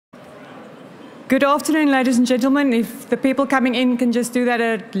Good afternoon, ladies and gentlemen. If the people coming in can just do that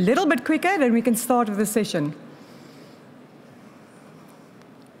a little bit quicker, then we can start with the session.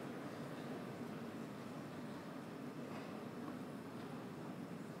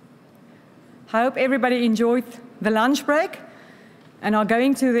 I hope everybody enjoyed the lunch break and are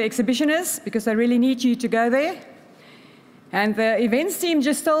going to the exhibitionists because I really need you to go there. And the events team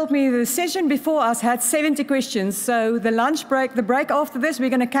just told me the session before us had 70 questions, so the lunch break, the break after this, we're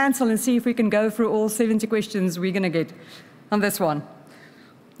going to cancel and see if we can go through all 70 questions we're going to get on this one.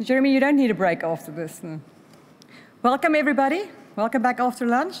 Jeremy, you don't need a break after this. No. Welcome, everybody. Welcome back after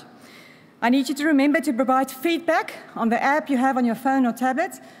lunch. I need you to remember to provide feedback on the app you have on your phone or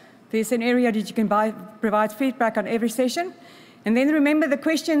tablet. There's an area that you can provide feedback on every session. And then remember the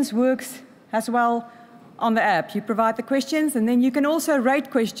questions works as well on the app. You provide the questions, and then you can also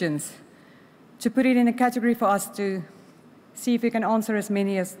rate questions to put it in a category for us to see if we can answer as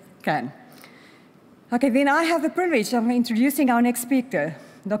many as can. Okay, then I have the privilege of introducing our next speaker,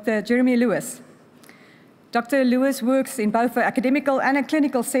 Dr. Jeremy Lewis. Dr. Lewis works in both an academical and a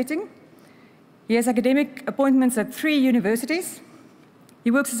clinical setting. He has academic appointments at 3 universities.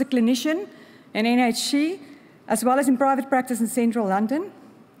 He works as a clinician in NHG, as well as in private practice in central London.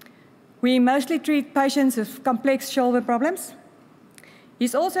 We mostly treat patients with complex shoulder problems.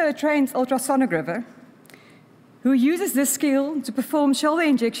 He's also a trained ultrasonographer who uses this skill to perform shoulder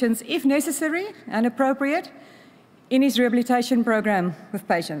injections if necessary and appropriate in his rehabilitation program with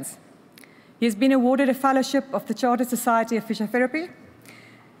patients. He has been awarded a fellowship of the Chartered Society of Physiotherapy,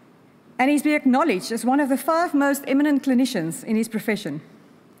 and he's been acknowledged as one of the 5 most eminent clinicians in his profession.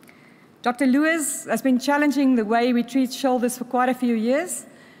 Dr. Lewis has been challenging the way we treat shoulders for quite a few years,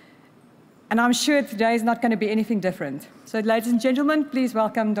 and I'm sure today is not going to be anything different. So, ladies and gentlemen, please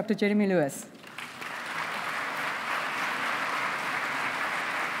welcome Dr. Jeremy Lewis.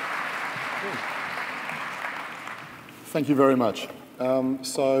 Thank you very much.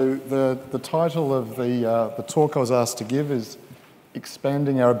 So the title of the talk I was asked to give is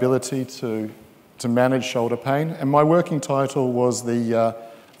Expanding Our Ability to Manage Shoulder Pain. And my working title was the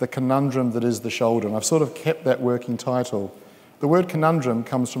conundrum that is the shoulder. And I've sort of kept that working title. The word conundrum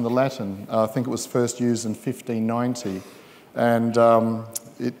comes from the Latin. I think it was first used in 1590. And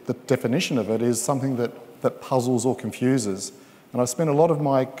the definition of it is something that puzzles or confuses. And I've spent a lot of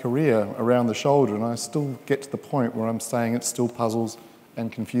my career around the shoulder, and I still get to the point where I'm saying it still puzzles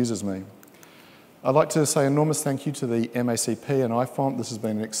and confuses me. I'd like to say an enormous thank you to the MACP and IFOMPT. This has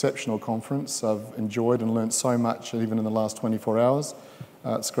been an exceptional conference. I've enjoyed and learnt so much, even in the last 24 hours.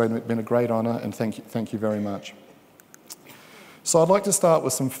 It's been a great honour, and thank you very much. So I'd like to start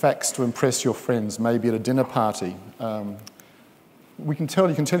with some facts to impress your friends, maybe at a dinner party. You can tell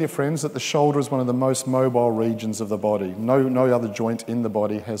your friends that the shoulder is one of the most mobile regions of the body. No other joint in the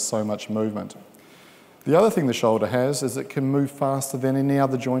body has so much movement. The other thing the shoulder has is it can move faster than any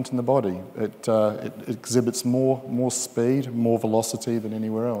other joint in the body. It exhibits more speed, more velocity than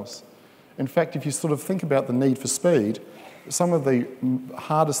anywhere else. In fact, if you sort of think about the need for speed, some of the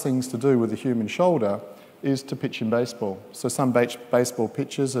hardest things to do with the human shoulder is to pitch in baseball. So some baseball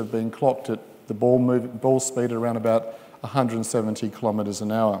pitches have been clocked at the ball speed at around about 170 kilometres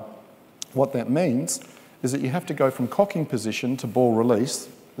an hour. What that means is that you have to go from cocking position to ball release,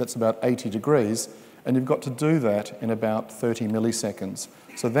 that's about 80 degrees, and you've got to do that in about 30 milliseconds.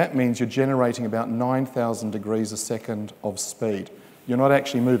 So that means you're generating about 9,000 degrees a second of speed. You're not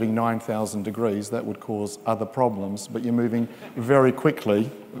actually moving 9,000 degrees, that would cause other problems, but you're moving very quickly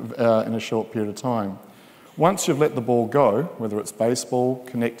in a short period of time. Once you've let the ball go, whether it's baseball,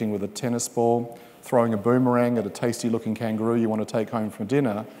 connecting with a tennis ball, throwing a boomerang at a tasty-looking kangaroo you want to take home for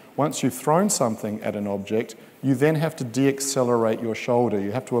dinner, once you've thrown something at an object, you then have to deaccelerate your shoulder.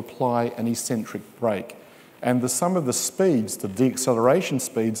 You have to apply an eccentric brake. And the sum of the speeds, the deacceleration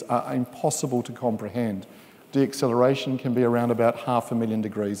speeds, are impossible to comprehend. Deacceleration can be around about 500,000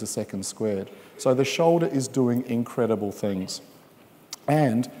 degrees a second squared. So the shoulder is doing incredible things.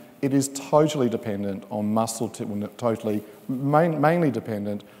 And it is totally dependent on mainly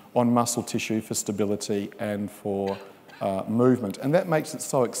dependent on muscle tissue for stability and for movement. And that makes it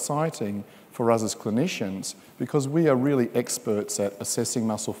so exciting for us as clinicians because we are really experts at assessing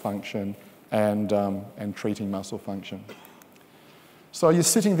muscle function and treating muscle function. So you're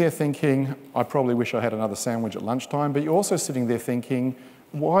sitting there thinking, I probably wish I had another sandwich at lunchtime, but you're also sitting there thinking,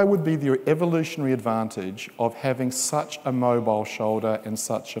 why would be the evolutionary advantage of having such a mobile shoulder and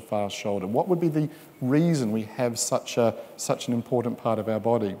such a fast shoulder? What would be the reason we have such an important part of our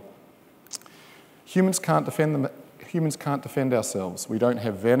body? Humans can't defend ourselves. We don't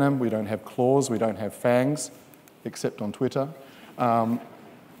have venom, we don't have claws, we don't have fangs, except on Twitter. But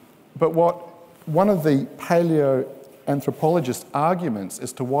what one of the paleoanthropologist arguments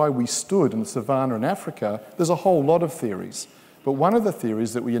as to why we stood in the savannah in Africa, there's a whole lot of theories. But one of the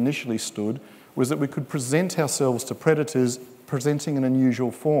theories that we initially stood was that we could present ourselves to predators presenting an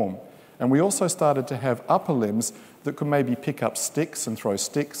unusual form. And we also started to have upper limbs that could maybe pick up sticks and throw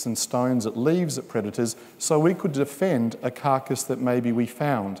sticks and stones at leaves at predators, so we could defend a carcass that maybe we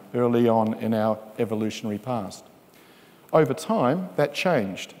found early on in our evolutionary past. Over time, that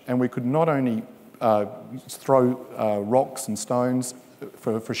changed, and we could not only throw rocks and stones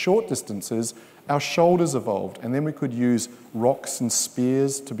for short distances, our shoulders evolved, and then we could use rocks and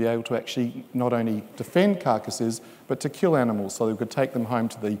spears to be able to actually not only defend carcasses, but to kill animals so that we could take them home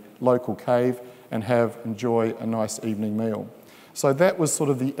to the local cave and enjoy a nice evening meal. So that was sort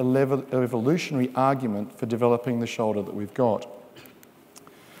of the evolutionary argument for developing the shoulder that we've got.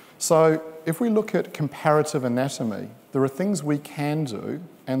 So if we look at comparative anatomy, there are things we can do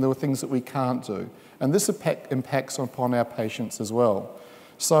and there are things that we can't do. And this impacts upon our patients as well.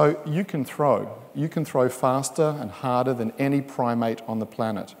 So you can throw faster and harder than any primate on the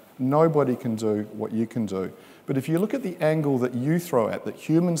planet. Nobody can do what you can do. But if you look at the angle that you throw at, that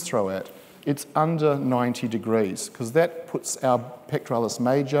humans throw at, it's under 90 degrees, because that puts our pectoralis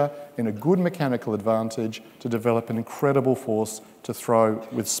major in a good mechanical advantage to develop an incredible force to throw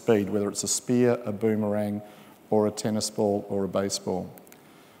with speed, whether it's a spear, a boomerang, or a tennis ball, or a baseball.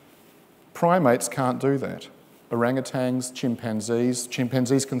 Primates can't do that. Orangutans,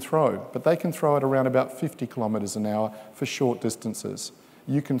 chimpanzees can throw, but they can throw at around about 50 kilometres an hour for short distances.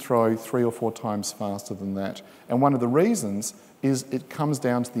 You can throw 3 or 4 times faster than that. And one of the reasons is it comes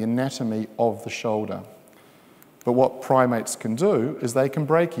down to the anatomy of the shoulder. But what primates can do is they can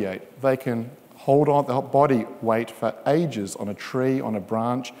brachiate. They can hold on their body weight for ages on a tree, on a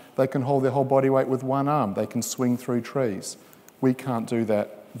branch. They can hold their whole body weight with one arm. They can swing through trees. We can't do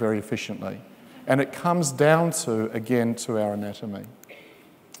that very efficiently. And it comes down to, again, to our anatomy.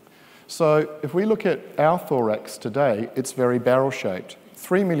 So if we look at our thorax today, it's very barrel-shaped.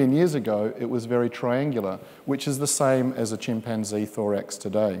 3 million years ago, it was very triangular, which is the same as a chimpanzee thorax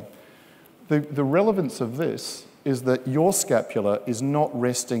today. The relevance of this is that your scapula is not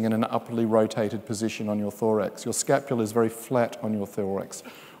resting in an upwardly rotated position on your thorax. Your scapula is very flat on your thorax,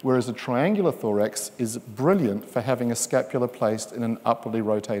 whereas a triangular thorax is brilliant for having a scapula placed in an upwardly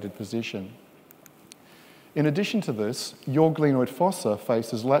rotated position. In addition to this, your glenoid fossa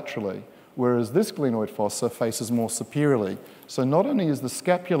faces laterally, whereas this glenoid fossa faces more superiorly. So not only is the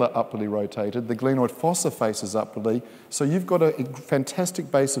scapula upwardly rotated, the glenoid fossa faces upwardly, so you've got a fantastic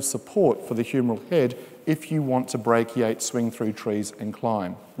base of support for the humeral head if you want to brachiate, swing through trees and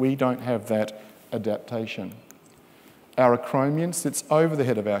climb. We don't have that adaptation. Our acromion sits over the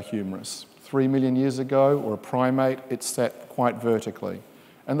head of our humerus. 3 million years ago, or a primate, it sat quite vertically.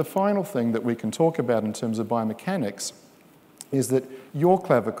 And the final thing that we can talk about in terms of biomechanics is that your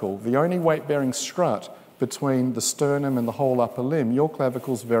clavicle, the only weight-bearing strut between the sternum and the whole upper limb, your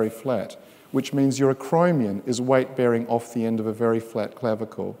clavicle is very flat, which means your acromion is weight-bearing off the end of a very flat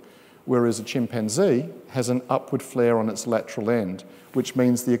clavicle, whereas a chimpanzee has an upward flare on its lateral end, which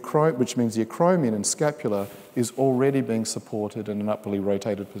means the acromion and scapula is already being supported in an upwardly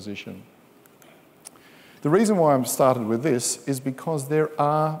rotated position. The reason why I've started with this is because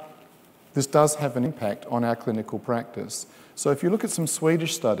this does have an impact on our clinical practice. So if you look at some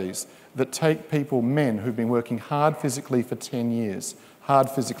Swedish studies that take people, men who've been working hard physically for 10 years, hard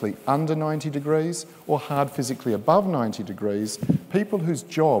physically under 90 degrees or hard physically above 90 degrees, people whose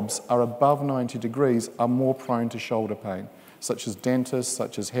jobs are above 90 degrees are more prone to shoulder pain, such as dentists,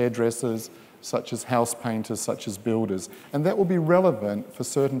 such as hairdressers, such as house painters, such as builders. And that will be relevant for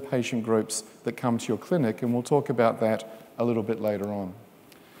certain patient groups that come to your clinic, and we'll talk about that a little bit later on.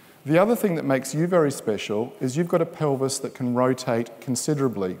 The other thing that makes you very special is you've got a pelvis that can rotate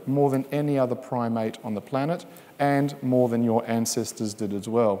considerably, more than any other primate on the planet, and more than your ancestors did as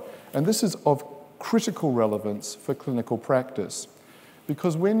well. And this is of critical relevance for clinical practice.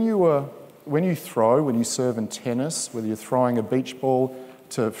 Because when you serve in tennis, whether you're throwing a beach ball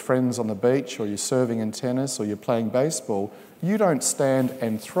to friends on the beach, or you're serving in tennis, or you're playing baseball, you don't stand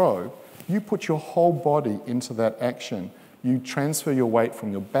and throw. You put your whole body into that action. You transfer your weight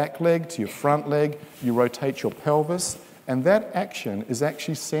from your back leg to your front leg, you rotate your pelvis, and that action is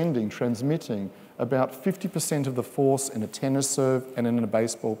actually transmitting about 50% of the force in a tennis serve and in a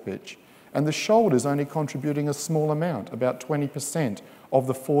baseball pitch. And the shoulder is only contributing a small amount, about 20% of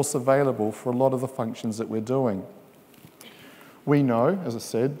the force available for a lot of the functions that we're doing. We know, as I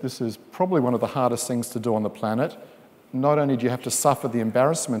said, this is probably one of the hardest things to do on the planet. Not only do you have to suffer the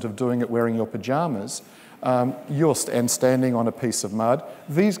embarrassment of doing it wearing your pajamas, You're standing on a piece of mud.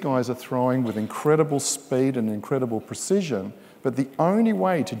 These guys are throwing with incredible speed and incredible precision, but the only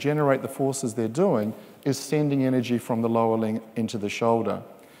way to generate the forces they're doing is sending energy from the lower limb into the shoulder.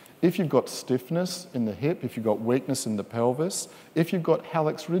 If you've got stiffness in the hip, if you've got weakness in the pelvis, if you've got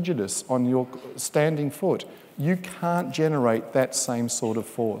hallux rigidus on your standing foot, you can't generate that same sort of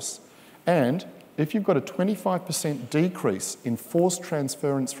force. And if you've got a 25% decrease in force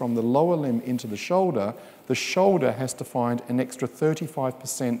transference from the lower limb into the shoulder has to find an extra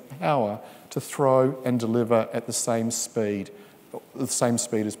 35% power to throw and deliver at the same speed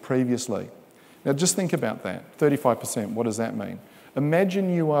as previously. Now just think about that, 35%, what does that mean?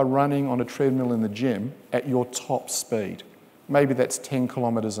 Imagine you are running on a treadmill in the gym at your top speed. Maybe that's 10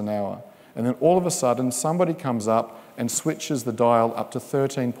 kilometres an hour. And then all of a sudden, somebody comes up and switches the dial up to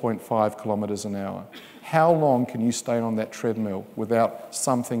 13.5 kilometres an hour. How long can you stay on that treadmill without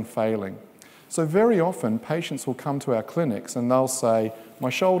something failing? So very often, patients will come to our clinics and they'll say, my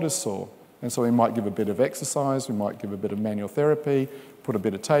shoulder's sore. And so we might give a bit of exercise, we might give a bit of manual therapy, put a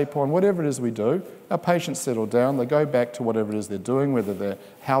bit of tape on, whatever it is we do. Our patients settle down, they go back to whatever it is they're doing, whether they're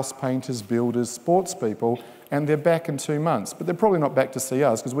house painters, builders, sports people, and they're back in 2 months. But they're probably not back to see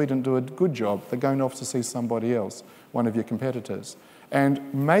us because we didn't do a good job. They're going off to see somebody else, one of your competitors.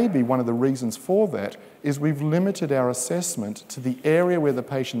 And maybe one of the reasons for that is we've limited our assessment to the area where the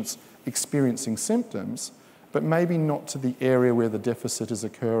patient's experiencing symptoms, but maybe not to the area where the deficit is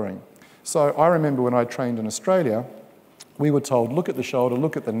occurring. So I remember when I trained in Australia, we were told, look at the shoulder,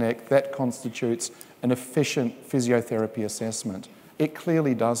 look at the neck, that constitutes an efficient physiotherapy assessment. It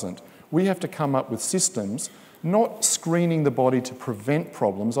clearly doesn't. We have to come up with systems, not screening the body to prevent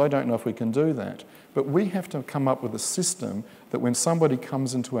problems. I don't know if we can do that. But we have to come up with a system that when somebody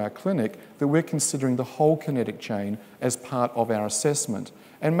comes into our clinic, that we're considering the whole kinetic chain as part of our assessment.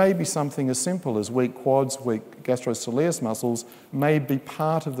 And maybe something as simple as weak quads, weak gastrosoleus muscles may be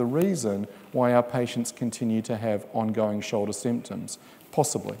part of the reason why our patients continue to have ongoing shoulder symptoms,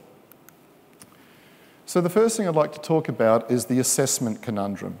 possibly. So the first thing I'd like to talk about is the assessment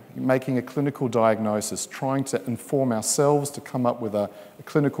conundrum, making a clinical diagnosis, trying to inform ourselves to come up with a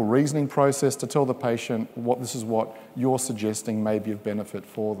clinical reasoning process to tell the patient this is what you're suggesting may be of benefit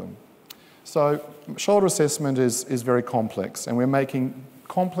for them. So shoulder assessment is very complex, and we're making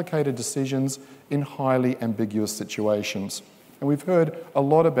complicated decisions in highly ambiguous situations. And we've heard a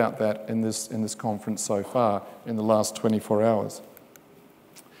lot about that in this conference so far in the last 24 hours.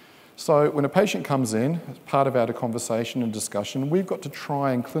 So when a patient comes in, as part of our conversation and discussion, we've got to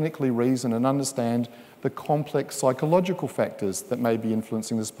try and clinically reason and understand the complex psychological factors that may be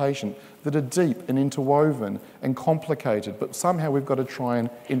influencing this patient, that are deep and interwoven and complicated, but somehow we've got to try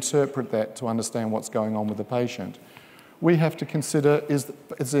and interpret that to understand what's going on with the patient. We have to consider, is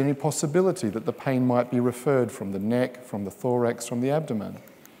there any possibility that the pain might be referred from the neck, from the thorax, from the abdomen?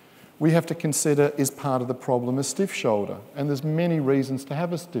 We have to consider, is part of the problem a stiff shoulder? And there's many reasons to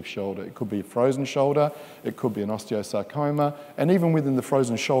have a stiff shoulder. It could be a frozen shoulder, it could be an osteosarcoma, and even within the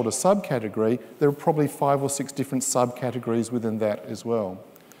frozen shoulder subcategory, there are probably 5 or 6 different subcategories within that as well.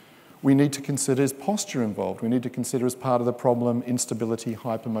 We need to consider, is posture involved? We need to consider, as part of the problem, instability,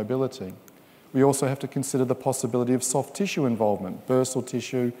 hypermobility. We also have to consider the possibility of soft tissue involvement, bursal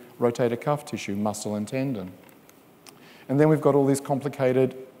tissue, rotator cuff tissue, muscle and tendon. And then we've got all these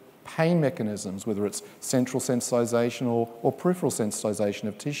complicated pain mechanisms, whether it's central sensitization or peripheral sensitization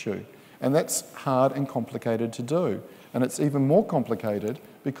of tissue. And that's hard and complicated to do. And it's even more complicated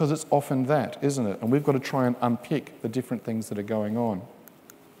because it's often that, isn't it? And we've got to try and unpick the different things that are going on.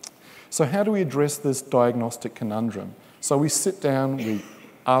 So how do we address this diagnostic conundrum? So we sit down, we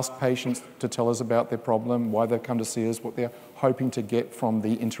ask patients to tell us about their problem, why they've come to see us, what they're hoping to get from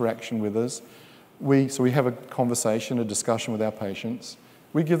the interaction with us. So we have a conversation, a discussion with our patients.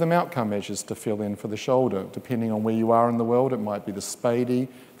 We give them outcome measures to fill in for the shoulder. Depending on where you are in the world, it might be the SPADI,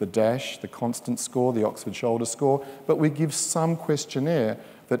 the DASH, the constant score, the Oxford Shoulder Score, but we give some questionnaire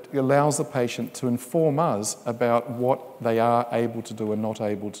that allows the patient to inform us about what they are able to do and not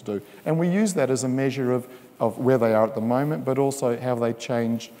able to do. And we use that as a measure of where they are at the moment, but also how they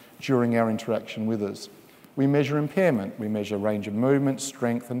change during our interaction with us. We measure impairment, we measure range of movement,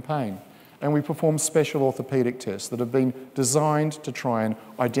 strength and pain. And we perform special orthopaedic tests that have been designed to try and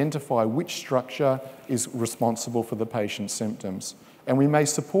identify which structure is responsible for the patient's symptoms. And we may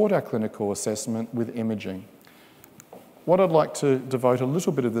support our clinical assessment with imaging. What I'd like to devote a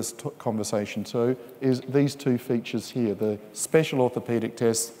little bit of this conversation to is these 2 features here, the special orthopaedic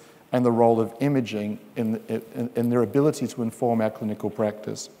tests and the role of imaging in their ability to inform our clinical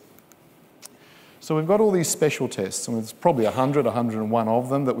practice. So we've got all these special tests, and there's probably 100, 101 of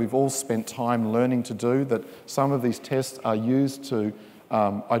them that we've all spent time learning to do, that some of these tests are used to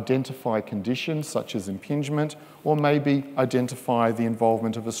identify conditions such as impingement, or maybe identify the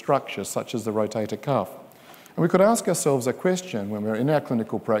involvement of a structure such as the rotator cuff. And we could ask ourselves a question when we're in our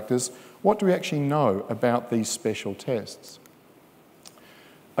clinical practice: what do we actually know about these special tests?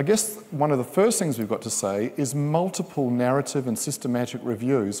 I guess one of the first things we've got to say is multiple narrative and systematic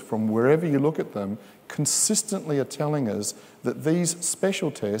reviews from wherever you look at them consistently are telling us that these special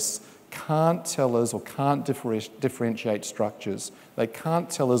tests can't tell us or can't differentiate structures. They can't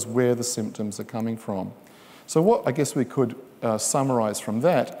tell us where the symptoms are coming from. So what I guess we could summarise from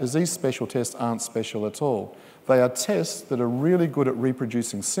that is these special tests aren't special at all. They are tests that are really good at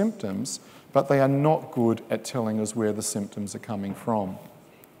reproducing symptoms, but they are not good at telling us where the symptoms are coming from.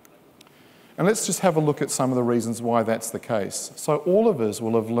 And let's just have a look at some of the reasons why that's the case. So all of us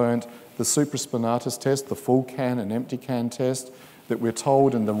will have learned the supraspinatus test, the full can and empty can test, that we're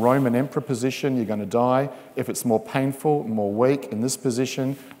told in the Roman emperor position you're going to die. If it's more painful, more weak in this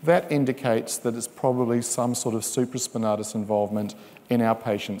position, that indicates that it's probably some sort of supraspinatus involvement in our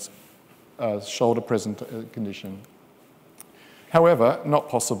patient's shoulder condition. However, not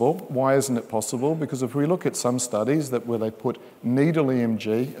possible. Why isn't it possible? Because if we look at some studies where they put needle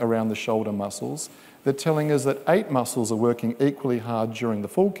EMG around the shoulder muscles, they're telling us that 8 muscles are working equally hard during the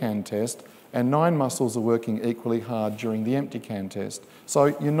full can test and 9 muscles are working equally hard during the empty can test. So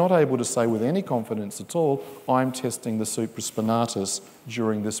you're not able to say with any confidence at all, I'm testing the supraspinatus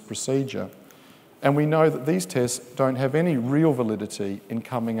during this procedure. And we know that these tests don't have any real validity in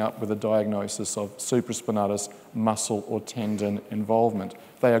coming up with a diagnosis of supraspinatus muscle or tendon involvement.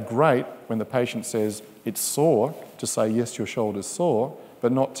 They are great when the patient says it's sore to say, yes, your shoulder's sore,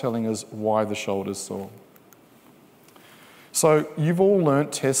 but not telling us why the shoulder's sore. So you've all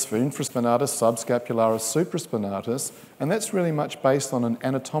learnt tests for infraspinatus, subscapularis, supraspinatus, and that's really much based on an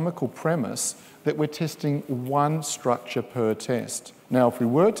anatomical premise that we're testing one structure per test. Now, if we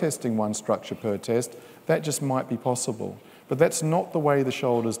were testing one structure per test, that just might be possible. But that's not the way the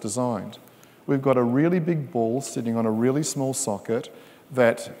shoulder's designed. We've got a really big ball sitting on a really small socket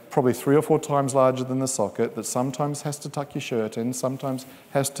that probably 3 or 4 times larger than the socket, that sometimes has to tuck your shirt in, sometimes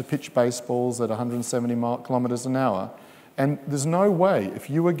has to pitch baseballs at 170 kilometres an hour. And there's no way, if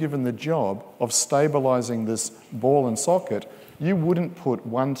you were given the job of stabilising this ball and socket, you wouldn't put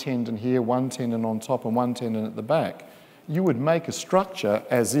one tendon here, one tendon on top and one tendon at the back. You would make a structure,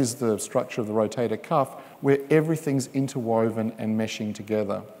 as is the structure of the rotator cuff, where everything's interwoven and meshing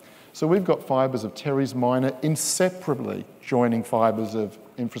together. So we've got fibres of teres minor inseparably joining fibres of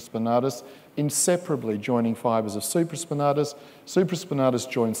infraspinatus, inseparably joining fibres of supraspinatus. Supraspinatus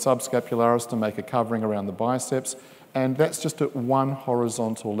joins subscapularis to make a covering around the biceps, and that's just at one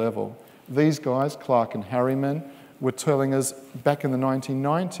horizontal level. These guys, Clark and Harriman, were telling us back in the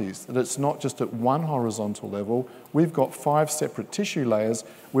 1990s that it's not just at one horizontal level. We've got 5 separate tissue layers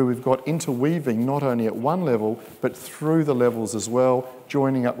where we've got interweaving not only at one level, but through the levels as well,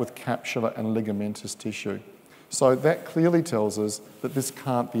 joining up with capsular and ligamentous tissue. So that clearly tells us that this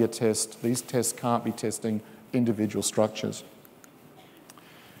can't be a test. These tests can't be testing individual structures.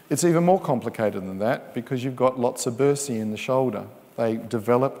 It's even more complicated than that because you've got lots of bursae in the shoulder. They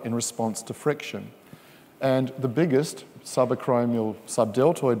develop in response to friction. And the biggest, subacromial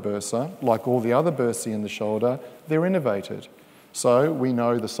subdeltoid bursa, like all the other bursae in the shoulder, they're innervated. So we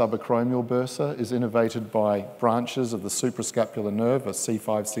know the subacromial bursa is innervated by branches of the suprascapular nerve, a C5,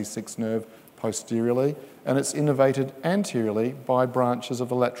 C6 nerve posteriorly, and it's innervated anteriorly by branches of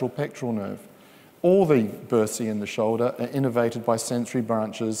the lateral pectoral nerve. All the bursae in the shoulder are innervated by sensory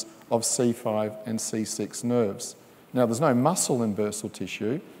branches of C5 and C6 nerves. Now, there's no muscle in bursal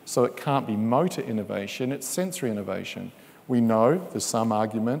tissue, so it can't be motor innervation, it's sensory innervation. We know there's some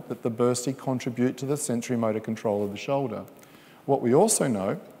argument that the bursae contribute to the sensory motor control of the shoulder. What we also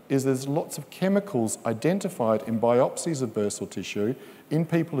know is there's lots of chemicals identified in biopsies of bursal tissue in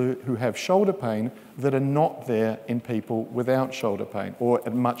people who have shoulder pain that are not there in people without shoulder pain or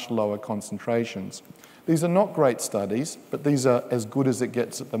at much lower concentrations. These are not great studies, but these are as good as it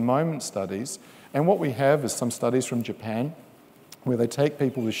gets at the moment studies. And what we have is some studies from Japan where they take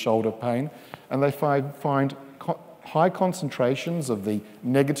people with shoulder pain and they find high concentrations of the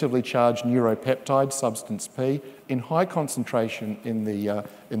negatively charged neuropeptide, substance P, in high concentration in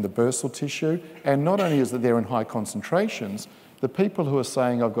the bursal tissue. And not only is it there in high concentrations, the people who are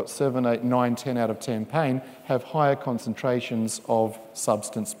saying I've got 7, 8, 9, 10 out of 10 pain have higher concentrations of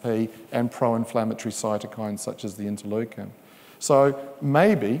substance P and pro-inflammatory cytokines such as the interleukin. So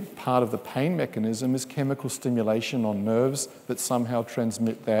maybe part of the pain mechanism is chemical stimulation on nerves that somehow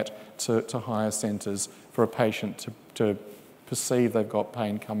transmit that to higher centres for a patient to perceive they've got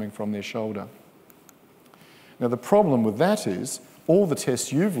pain coming from their shoulder. Now the problem with that is all the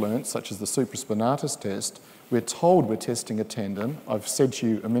tests you've learnt, such as the supraspinatus test, we're told we're testing a tendon. I've said to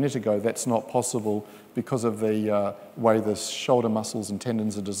you a minute ago that's not possible because of the way the shoulder muscles and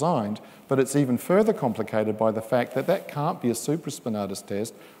tendons are designed, but it's even further complicated by the fact that that can't be a supraspinatus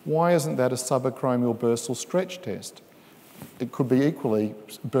test. Why isn't that a subacromial bursal stretch test? It could be equally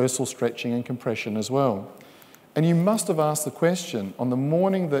bursal stretching and compression as well. And you must have asked the question on the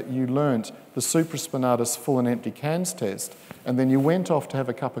morning that you learnt the supraspinatus full and empty cans test, and then you went off to have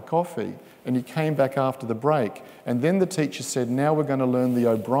a cup of coffee, and you came back after the break, and then the teacher said, now we're going to learn the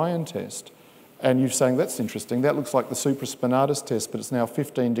O'Brien test. And you're saying, that's interesting, that looks like the supraspinatus test, but it's now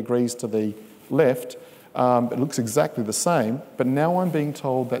 15 degrees to the left. It looks exactly the same, but now I'm being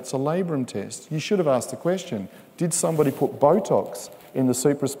told that's a labrum test. You should have asked the question, did somebody put Botox in the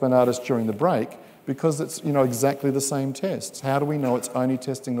supraspinatus during the break? Because it's exactly the same tests. How do we know it's only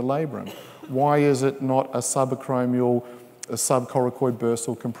testing the labrum? Why is it not a subacromial, a subcoracoid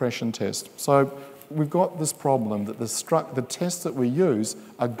bursal compression test? So we've got this problem that the tests that we use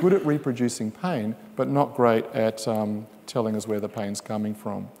are good at reproducing pain, but not great at telling us where the pain's coming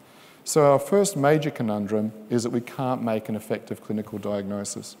from. So our first major conundrum is that we can't make an effective clinical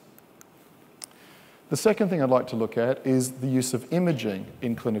diagnosis. The second thing I'd like to look at is the use of imaging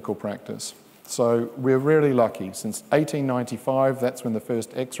in clinical practice. So we're really lucky. Since 1895, that's when the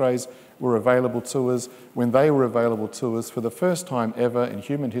first X-rays were available to us. When they were available to us, for the first time ever in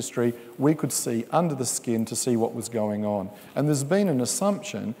human history, we could see under the skin to see what was going on. And there's been an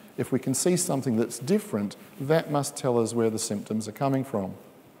assumption, if we can see something that's different, that must tell us where the symptoms are coming from.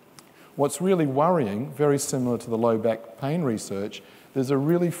 What's really worrying, very similar to the low back pain research, there's a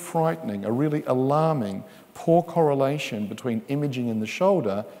really frightening, a really alarming, poor correlation between imaging in the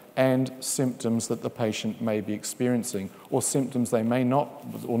shoulder and symptoms that the patient may be experiencing, or symptoms they may not,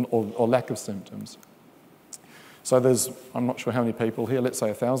 or lack of symptoms. So there's, I'm not sure how many people here, let's say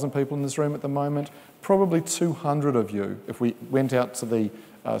 1,000 people in this room at the moment, probably 200 of you, if we went out to the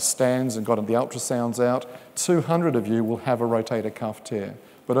stands and got the ultrasounds out, 200 of you will have a rotator cuff tear.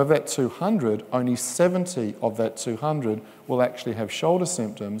 But of that 200, only 70 of that 200 will actually have shoulder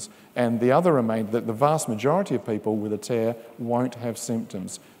symptoms, and the other the vast majority of people with a tear won't have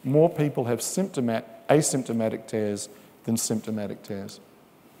symptoms. More people have asymptomatic tears than symptomatic tears.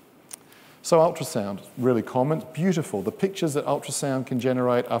 So ultrasound, really common, beautiful. The pictures that ultrasound can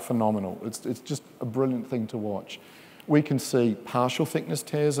generate are phenomenal. It's just a brilliant thing to watch. We can see partial thickness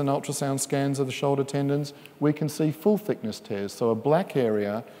tears in ultrasound scans of the shoulder tendons. We can see full thickness tears. So a black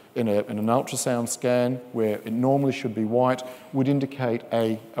area in an ultrasound scan where it normally should be white would indicate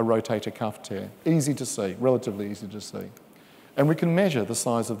a rotator cuff tear. Easy to see, relatively easy to see. And we can measure the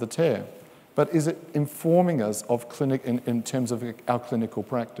size of the tear. But is it informing us of in terms of our clinical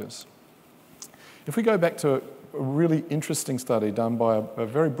practice? If we go back to a really interesting study done by a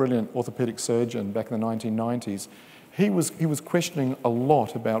very brilliant orthopaedic surgeon back in the 1990s, he was questioning a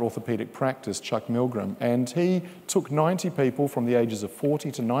lot about orthopaedic practice, Chuck Milgram, and he took 90 people from the ages of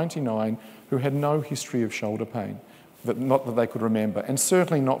 40 to 99 who had no history of shoulder pain, not that they could remember, and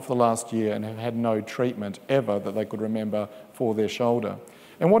certainly not for the last year, and have had no treatment ever that they could remember for their shoulder.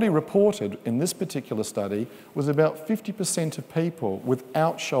 And what he reported in this particular study was about 50% of people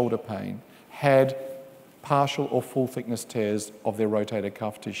without shoulder pain had partial or full thickness tears of their rotator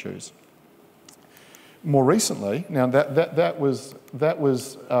cuff tissues. More recently, now that was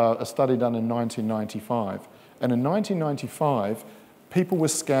a study done in 1995, and in 1995, people were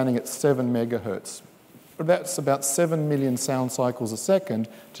scanning at 7 megahertz. That's about 7 million sound cycles a second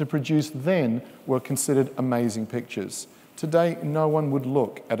to produce then were considered amazing pictures. Today, no one would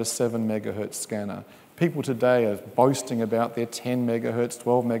look at a 7 megahertz scanner. People today are boasting about their 10 megahertz,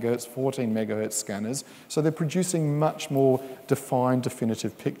 12 megahertz, 14 megahertz scanners, so they're producing much more defined,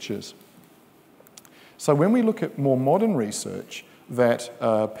 definitive pictures. So when we look at more modern research that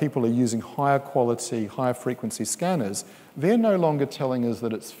people are using higher quality, higher frequency scanners, they're no longer telling us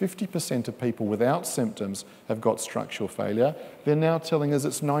that it's 50% of people without symptoms have got structural failure. They're now telling us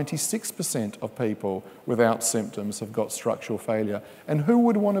it's 96% of people without symptoms have got structural failure. And who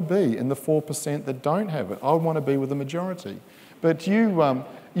would want to be in the 4% that don't have it? I want to be with the majority. But you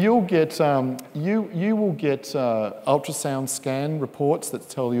will get ultrasound scan reports that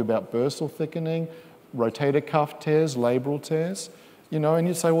tell you about bursal thickening, rotator cuff tears, labral tears, and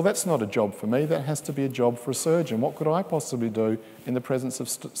you say, well, that's not a job for me. That has to be a job for a surgeon. What could I possibly do in the presence of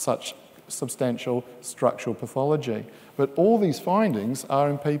such substantial structural pathology. But all these findings are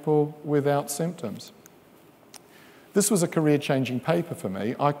in people without symptoms. This was a career-changing paper for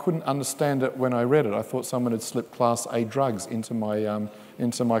me. I couldn't understand it when I read it. I thought someone had slipped Class A drugs into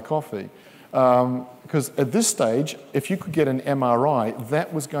my coffee. Because at this stage, if you could get an MRI,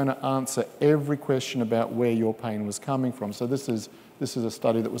 that was going to answer every question about where your pain was coming from. So this is a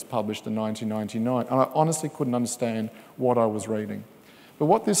study that was published in 1999, and I honestly couldn't understand what I was reading. But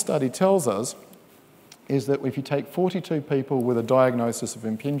what this study tells us is that if you take 42 people with a diagnosis of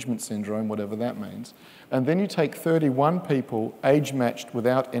impingement syndrome, whatever that means, and then you take 31 people age-matched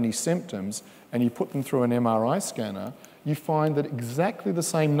without any symptoms, and you put them through an MRI scanner, you find that exactly the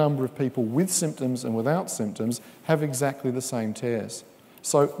same number of people with symptoms and without symptoms have exactly the same tears.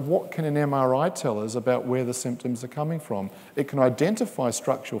 So what can an MRI tell us about where the symptoms are coming from? It can identify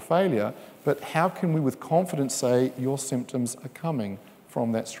structural failure, but how can we with confidence say your symptoms are coming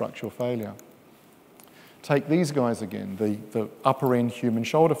from that structural failure? Take these guys again, the upper end human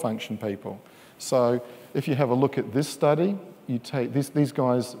shoulder function people. So if you have a look at this study, you take these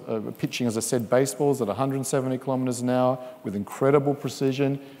guys are pitching, as I said, baseballs at 170 kilometres an hour with incredible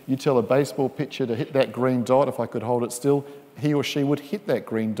precision. You tell a baseball pitcher to hit that green dot, if I could hold it still, he or she would hit that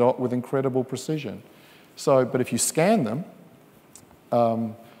green dot with incredible precision. So, but if you scan them,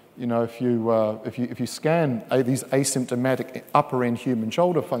 you know, if you scan these asymptomatic upper end human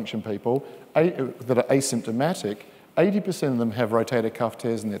shoulder function people that are asymptomatic, 80% of them have rotator cuff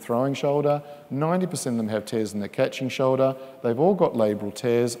tears in their throwing shoulder, 90% of them have tears in their catching shoulder, they've all got labral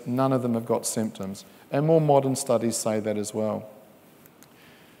tears, none of them have got symptoms. And more modern studies say that as well.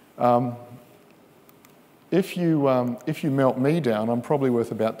 If you melt me down, I'm probably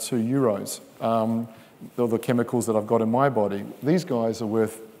worth about €2. The chemicals that I've got in my body. These guys are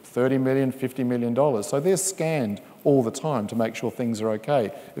worth $30 million, $50 million. So they're scanned all the time to make sure things are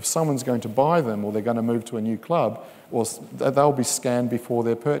okay. If someone's going to buy them or they're going to move to a new club, or they'll be scanned before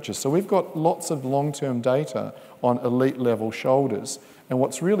they're purchased. So we've got lots of long-term data on elite level shoulders. And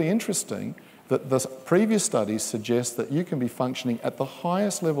what's really interesting, that the previous studies suggest that you can be functioning at the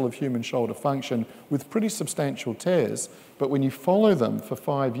highest level of human shoulder function with pretty substantial tears, but when you follow them for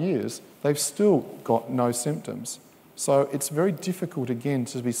 5 years, they've still got no symptoms. So it's very difficult, again,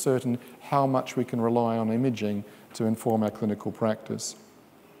 to be certain how much we can rely on imaging to inform our clinical practice.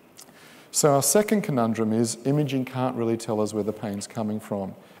 So our second conundrum is imaging can't really tell us where the pain's coming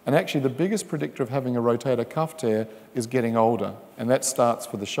from. And actually the biggest predictor of having a rotator cuff tear is getting older, and that starts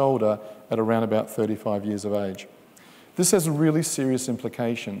for the shoulder at around about 35 years of age. This has really serious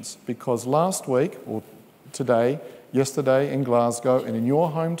implications because last week, or today, yesterday in Glasgow and in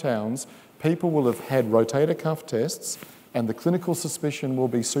your hometowns, people will have had rotator cuff tests and the clinical suspicion will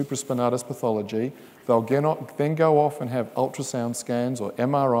be supraspinatus pathology. They'll then go off and have ultrasound scans or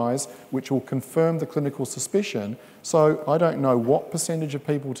MRIs, which will confirm the clinical suspicion. So I don't know what percentage of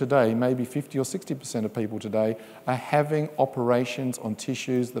people today, maybe 50 or 60% of people today, are having operations on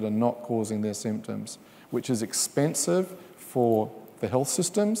tissues that are not causing their symptoms, which is expensive for the health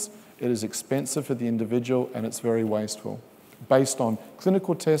systems, it is expensive for the individual, and it's very wasteful, based on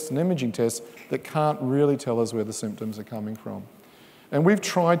clinical tests and imaging tests that can't really tell us where the symptoms are coming from. And we've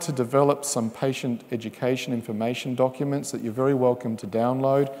tried to develop some patient education information documents that you're very welcome to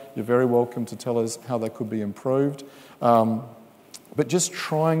download. You're very welcome to tell us how they could be improved. But just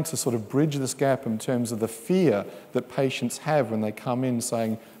trying to sort of bridge this gap in terms of the fear that patients have when they come in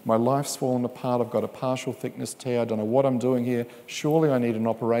saying, my life's fallen apart, I've got a partial thickness tear, I don't know what I'm doing here, surely I need an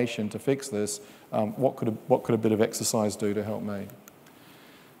operation to fix this. What could a bit of exercise do to help me?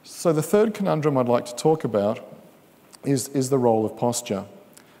 So the third conundrum I'd like to talk about is the role of posture.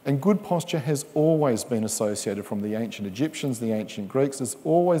 And good posture has always been associated, from the ancient Egyptians, the ancient Greeks, has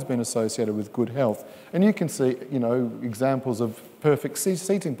always been associated with good health. And you can see, you know, examples of perfect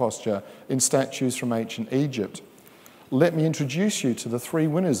seating posture in statues from ancient Egypt. Let me introduce you to the 3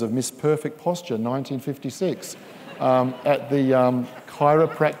 winners of Miss Perfect Posture 1956 at the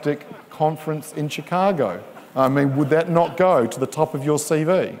chiropractic conference in Chicago. I mean, would that not go to the top of your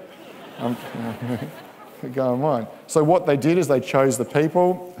CV? Go on mine. So what they did is they chose the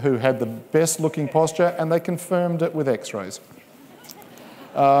people who had the best looking posture and they confirmed it with x-rays.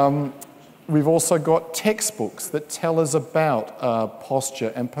 We've also got textbooks that tell us about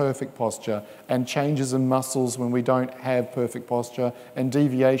posture and perfect posture and changes in muscles when we don't have perfect posture and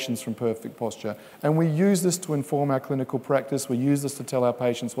deviations from perfect posture. And we use this to inform our clinical practice, we use this to tell our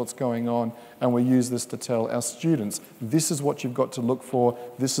patients what's going on, and we use this to tell our students, this is what you've got to look for,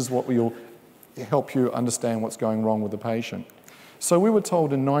 this is what will help you understand what's going wrong with the patient. So we were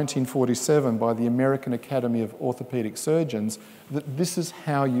told in 1947 by the American Academy of Orthopedic Surgeons that this is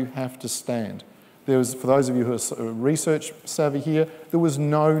how you have to stand. There was, for those of you who are research savvy here, there was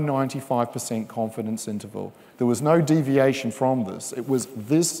no 95% confidence interval. There was no deviation from this. It was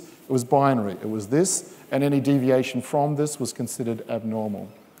binary. It was this, and any deviation from this was considered abnormal.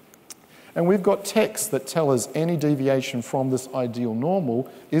 And we've got texts that tell us any deviation from this ideal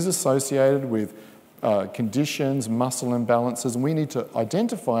normal is associated with conditions, muscle imbalances, and we need to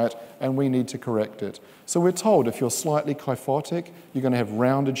identify it and we need to correct it. So we're told if you're slightly kyphotic, you're going to have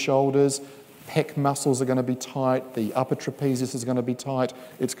rounded shoulders, pec muscles are going to be tight, the upper trapezius is going to be tight,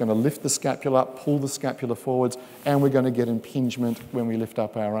 it's going to lift the scapula up, pull the scapula forwards, and we're going to get impingement when we lift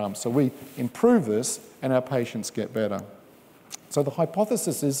up our arms. So we improve this and our patients get better. So the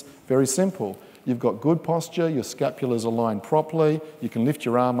hypothesis is very simple. You've got good posture, your scapula's aligned properly, you can lift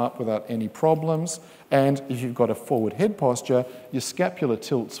your arm up without any problems, and if you've got a forward head posture, your scapula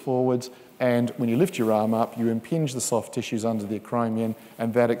tilts forwards, and when you lift your arm up, you impinge the soft tissues under the acromion,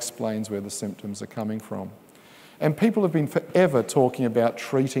 and that explains where the symptoms are coming from. And people have been forever talking about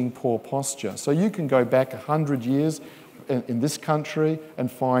treating poor posture. So you can go back 100 years in this country and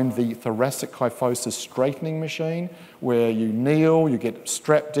find the thoracic kyphosis straightening machine, where you kneel, you get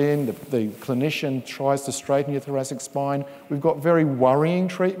strapped in, the clinician tries to straighten your thoracic spine. We've got very worrying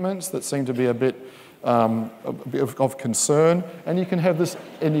treatments that seem to be a bit of concern, and you can have this,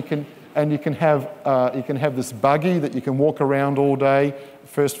 you can have this buggy that you can walk around all day,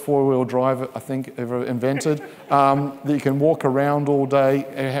 first four-wheel drive I think ever invented, that you can walk around all day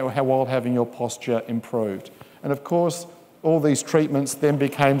while having your posture improved. And of course, all these treatments then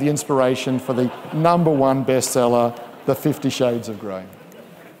became the inspiration for the #1 bestseller, The 50 Shades of Grey.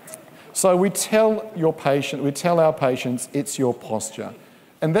 So we tell our patients, it's your posture.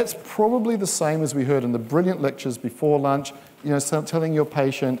 And that's probably the same as we heard in the brilliant lectures before lunch, telling your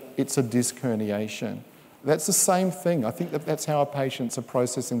patient it's a disc herniation. That's the same thing. I think that's how our patients are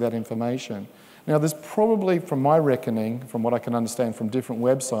processing that information. Now, there's probably, from my reckoning, from what I can understand from different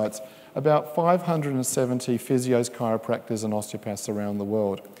websites, about 570 physios, chiropractors and osteopaths around the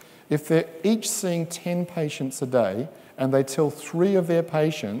world. If they're each seeing 10 patients a day and they tell 3 of their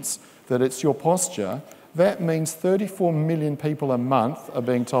patients that it's your posture, that means 34 million people a month are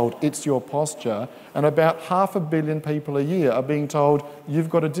being told it's your posture, and about 500 million people a year are being told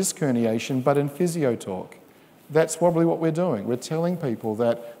you've got a disc herniation, but in physio talk. That's probably what we're doing. We're telling people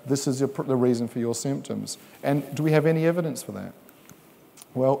that this is the reason for your symptoms. And do we have any evidence for that?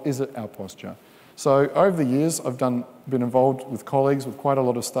 Well, is it our posture? So over the years, I've been involved with colleagues with quite a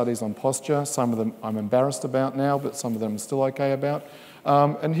lot of studies on posture. Some of them I'm embarrassed about now, but some of them I'm still okay about.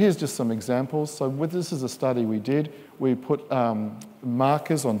 And here's just some examples. So this is a study we did. We put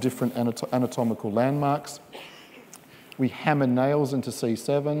markers on different anatomical landmarks. We hammer nails into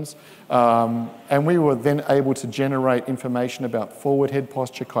C7s, and we were then able to generate information about forward head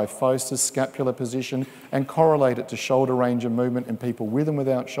posture, kyphosis, scapular position, and correlate it to shoulder range of movement in people with and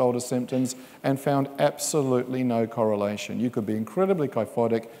without shoulder symptoms, and found absolutely no correlation. You could be incredibly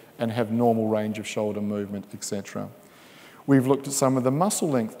kyphotic and have normal range of shoulder movement, etc. We've looked at some of the muscle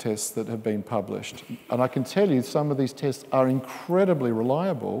length tests that have been published, and I can tell you some of these tests are incredibly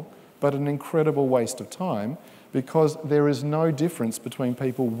reliable, but an incredible waste of time, because there is no difference between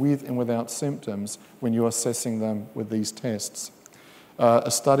people with and without symptoms when you're assessing them with these tests.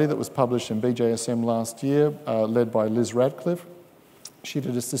 A study that was published in BJSM last year, led by Liz Radcliffe, she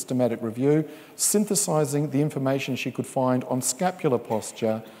did a systematic review, synthesising the information she could find on scapular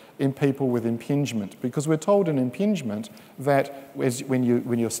posture in people with impingement, because we're told in impingement that when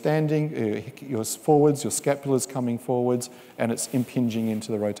you're standing, you're forwards, your scapula's coming forwards, and it's impinging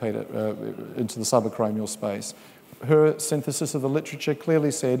into the into the subacromial space. Her synthesis of the literature clearly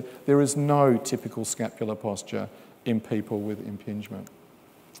said there is no typical scapular posture in people with impingement.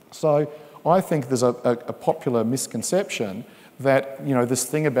 So I think there's a popular misconception that, this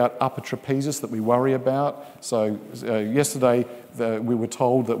thing about upper trapezius that we worry about. So yesterday we were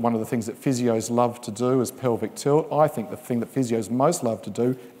told that one of the things that physios love to do is pelvic tilt. I think the thing that physios most love to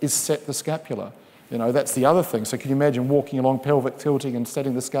do is set the scapula. That's the other thing. So can you imagine walking along pelvic tilting and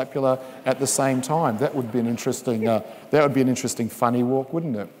setting the scapula at the same time? That would be an interesting funny walk,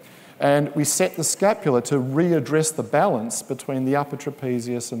 wouldn't it? And we set the scapula to readdress the balance between the upper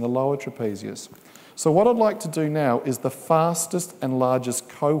trapezius and the lower trapezius. So what I'd like to do now is the fastest and largest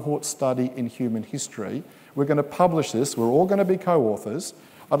cohort study in human history. We're going to publish this. We're all going to be co-authors.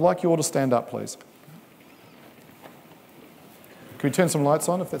 I'd like you all to stand up, please. Can we turn some lights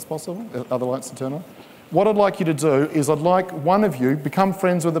on, if that's possible? Other lights to turn on? What I'd like you to do is I'd like one of you, become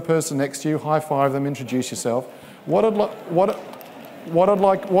friends with the person next to you, high-five them, introduce yourself. what I'd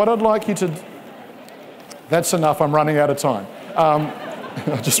like you to... That's enough, I'm running out of time.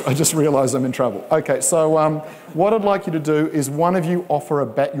 I just realised I'm in trouble. Okay, so what I'd like you to do is one of you offer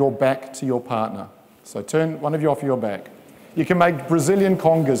your back to your partner. So one of you offer your back. You can make Brazilian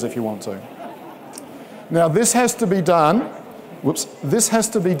congas if you want to. Now this has to be done, this has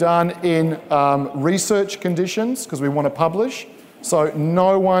to be done in research conditions because we want to publish. So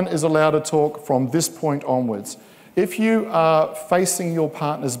no one is allowed to talk from this point onwards. If you are facing your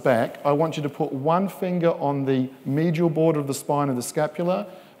partner's back, I want you to put one finger on the medial border of the spine of the scapula,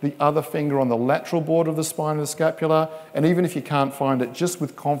 the other finger on the lateral border of the spine of the scapula, and even if you can't find it, just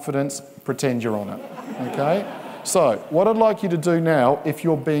with confidence, pretend you're on it, okay? So what I'd like you to do now, if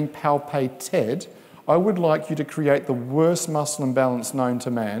you're being palpated, I would like you to create the worst muscle imbalance known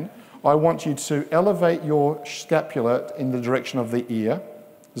to man. I want you to elevate your scapula in the direction of the ear.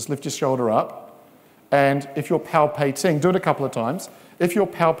 Just lift your shoulder up. And if you're palpating, do it a couple of times. If you're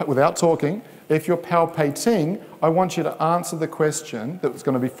without talking, if you're palpating, I want you to answer the question that's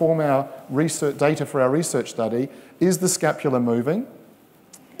going to form our research data for our research study. Is the scapula moving?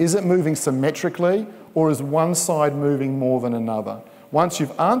 Is it moving symmetrically, or is one side moving more than another? Once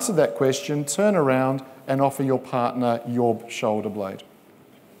you've answered that question, turn around and offer your partner your shoulder blade.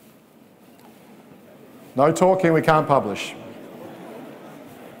 No talking, we can't publish.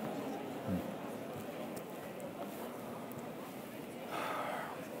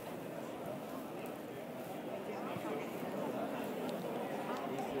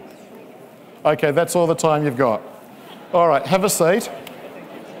 Okay, that's all the time you've got. All right, have a seat.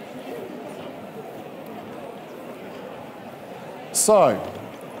 So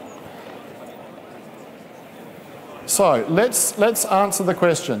let's answer the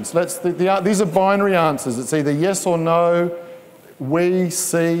questions. These are binary answers. It's either yes or no, we,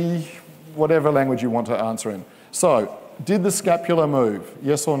 see, whatever language you want to answer in. So, did the scapula move?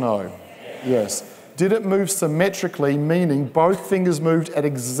 Yes or no? Yes. Did it move symmetrically, meaning both fingers moved at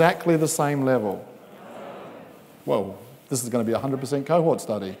exactly the same level? Well, this is going to be a 100% cohort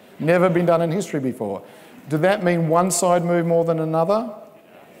study. Never been done in history before. Did that mean one side moved more than another?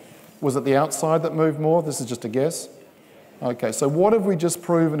 Was it the outside that moved more? This is just a guess. Okay, so what have we just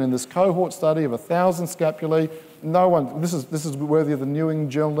proven in this cohort study of 1,000 scapulae? No one, this is worthy of the New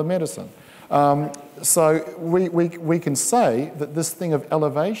England Journal of Medicine. So we can say that this thing of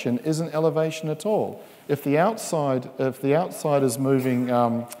elevation isn't elevation at all. If the outside is moving,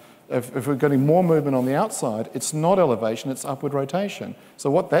 if we're getting more movement on the outside, it's not elevation, it's upward rotation. So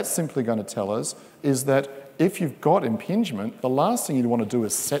what that's simply going to tell us is that if you've got impingement, the last thing you'd want to do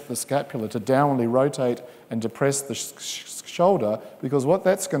is set the scapula to downwardly rotate and depress the shoulder, because what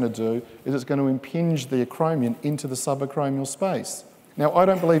that's going to do is it's going to impinge the acromion into the subacromial space. Now, I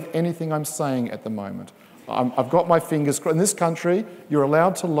don't believe anything I'm saying at the moment. I've got my fingers crossed. In this country, you're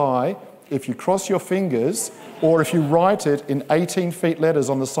allowed to lie if you cross your fingers or if you write it in 18 feet letters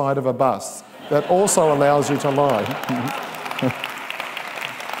on the side of a bus. That also allows you to lie.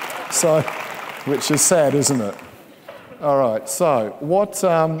 So, which is sad, isn't it? All right, so what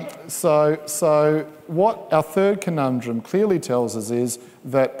our third conundrum clearly tells us is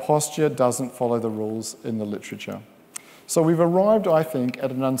that posture doesn't follow the rules in the literature. So we've arrived, I think,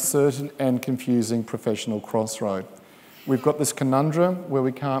 at an uncertain and confusing professional crossroad. We've got this conundrum where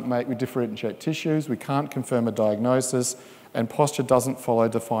we differentiate tissues, we can't confirm a diagnosis, and posture doesn't follow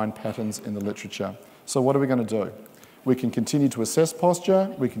defined patterns in the literature. So what are we going to do? We can continue to assess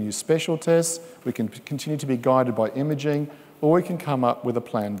posture, we can use special tests, we can continue to be guided by imaging, or we can come up with a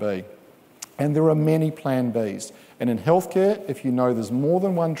plan B. And there are many plan Bs. And in healthcare, if you know there's more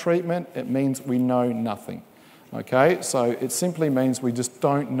than one treatment, it means we know nothing. Okay, so it simply means we just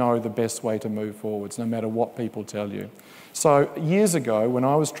don't know the best way to move forwards, no matter what people tell you. So years ago, when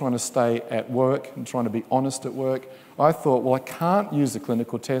I was trying to stay at work and trying to be honest at work, I thought, well, I can't use the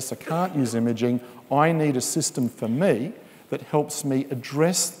clinical tests, I can't use imaging, I need a system for me that helps me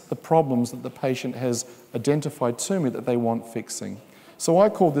address the problems that the patient has identified to me that they want fixing. So I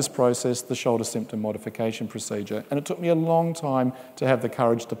called this process the shoulder symptom modification procedure, and it took me a long time to have the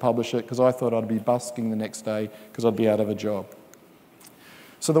courage to publish it because I thought I'd be busking the next day because I'd be out of a job.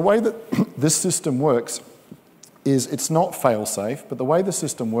 So the way that this system works is it's not fail-safe, but the way the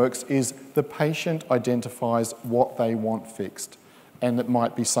system works is the patient identifies what they want fixed. And it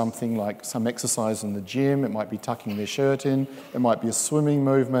might be something like some exercise in the gym, it might be tucking their shirt in, it might be a swimming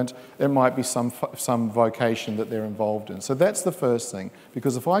movement, it might be some vocation that they're involved in. So that's the first thing,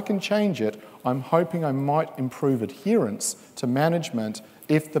 because if I can change it, I'm hoping I might improve adherence to management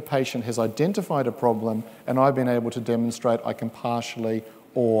if the patient has identified a problem and I've been able to demonstrate I can partially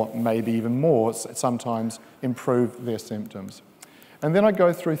or maybe even more sometimes improve their symptoms. And then I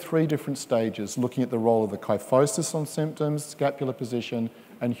go through 3 different stages, looking at the role of the kyphosis on symptoms, scapular position,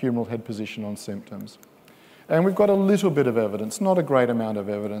 and humeral head position on symptoms. And we've got a little bit of evidence, not a great amount of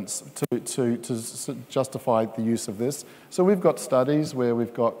evidence, to justify the use of this. So we've got studies where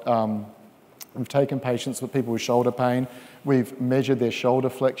we've taken patients with people with shoulder pain, we've measured their shoulder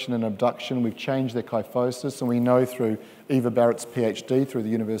flexion and abduction, we've changed their kyphosis, and we know through Eva Barrett's PhD through the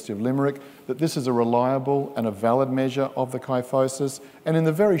University of Limerick that this is a reliable and a valid measure of the kyphosis. And in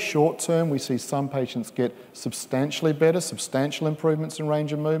the very short term, we see some patients get substantially better, substantial improvements in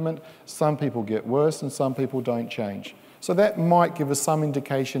range of movement, some people get worse, and some people don't change. So that might give us some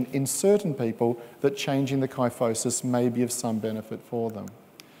indication in certain people that changing the kyphosis may be of some benefit for them.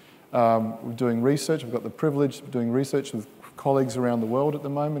 We're doing research, we've got the privilege of doing research with colleagues around the world at the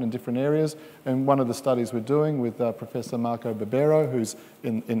moment in different areas, and one of the studies we're doing with Professor Marco Barbero, who's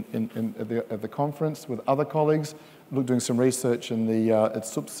at the conference with other colleagues, doing some research in at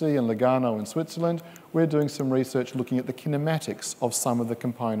SUPSI and Lugano in Switzerland. We're doing some research looking at the kinematics of some of the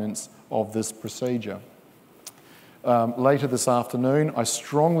components of this procedure. Later this afternoon, I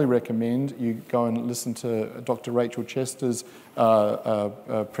strongly recommend you go and listen to Dr. Rachel Chester's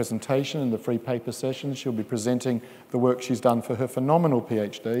presentation in the free paper session. She'll be presenting the work she's done for her phenomenal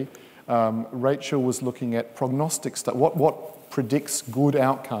PhD. Rachel was looking at prognostic what predicts good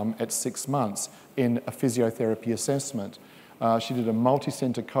outcome at 6 months in a physiotherapy assessment. She did a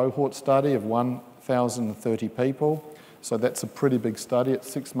multi-centre cohort study of 1,030 people. So that's a pretty big study. At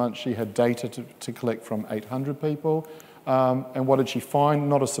 6 months, she had data to collect from 800 people. And what did she find?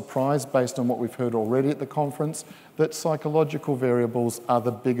 Not a surprise based on what we've heard already at the conference, that psychological variables are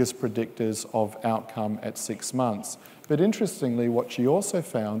the biggest predictors of outcome at 6 months. But interestingly, what she also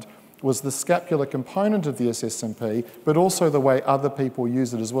found was the scapular component of the SSMP, but also the way other people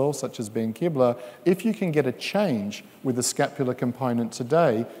use it as well, such as Ben Kibler. If you can get a change with the scapular component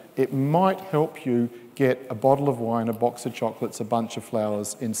today, it might help you get a bottle of wine, a box of chocolates, a bunch of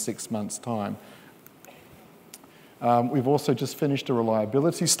flowers in 6 months' time. We've also just finished a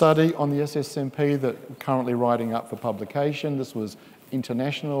reliability study on the SSMP that we're currently writing up for publication. This was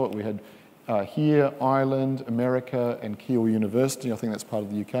international. We had here, Ireland, America, and Keele University. I think that's part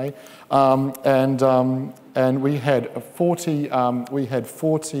of the UK. And we had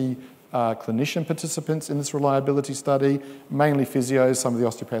 40 clinician participants in this reliability study, mainly physios. Some of the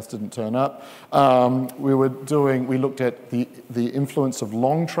osteopaths didn't turn up. We looked at the influence of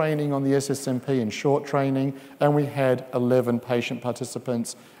long training on the SSMP and short training, and we had 11 patient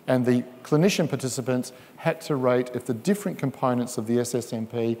participants, and the clinician participants had to rate if the different components of the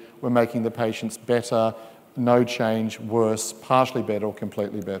SSMP were making the patients better, no change, worse, partially better, or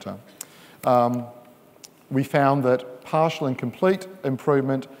completely better. We found that partial and complete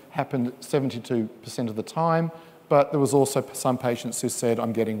improvement happened 72% of the time, but there was also some patients who said,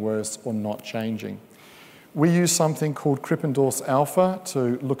 I'm getting worse or not changing. We use something called Krippendorff's alpha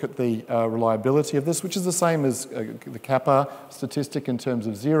to look at the reliability of this, which is the same as the kappa statistic in terms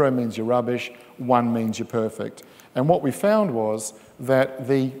of 0 means you're rubbish, 1 means you're perfect. And what we found was that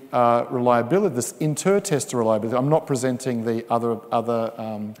the reliability, this inter-tester reliability, I'm not presenting the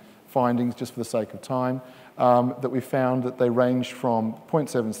other findings just for the sake of time, that we found that they ranged from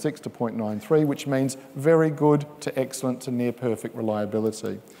 0.76 to 0.93, which means very good to excellent to near perfect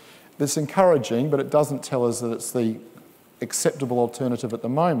reliability. This is encouraging, but it doesn't tell us that it's the acceptable alternative at the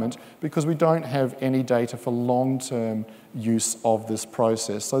moment because we don't have any data for long-term use of this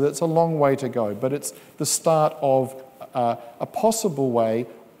process. So that's a long way to go, but it's the start of a possible way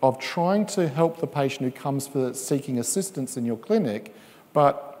of trying to help the patient who comes for seeking assistance in your clinic,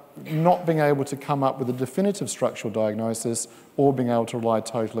 but not being able to come up with a definitive structural diagnosis or being able to rely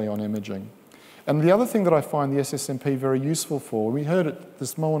totally on imaging. And the other thing that I find the SSMP very useful for, we heard it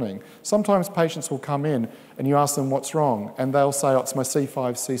this morning, sometimes patients will come in and you ask them what's wrong and they'll say, oh, it's my C5,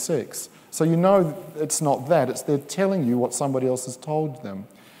 C6. So you know it's not that, they're telling you what somebody else has told them.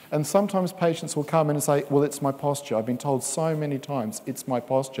 And sometimes patients will come in and say, well, it's my posture. I've been told so many times, it's my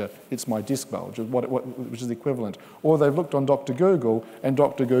posture, it's my disc bulge, which is the equivalent. Or they've looked on Dr. Google and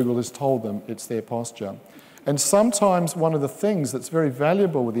Dr. Google has told them it's their posture. And sometimes one of the things that's very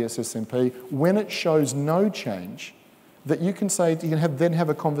valuable with the SSMP, when it shows no change, that you can say, you can then have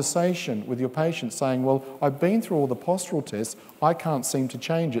a conversation with your patient saying, well, I've been through all the postural tests, I can't seem to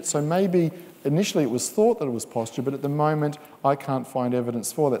change it. So maybe initially it was thought that it was posture, but at the moment I can't find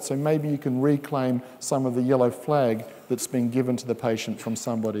evidence for that. So maybe you can reclaim some of the yellow flag that's been given to the patient from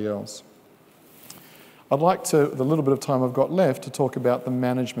somebody else. I'd like to, the little bit of time I've got left, to talk about the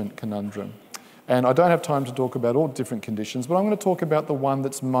management conundrum. And I don't have time to talk about all different conditions, but I'm going to talk about the one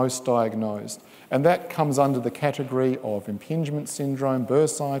that's most diagnosed. And that comes under the category of impingement syndrome,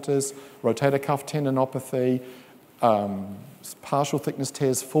 bursitis, rotator cuff tendinopathy, partial thickness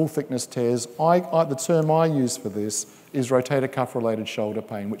tears, full thickness tears. The term I use for this is rotator cuff related shoulder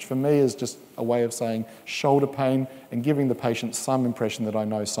pain, which for me is just a way of saying shoulder pain and giving the patient some impression that I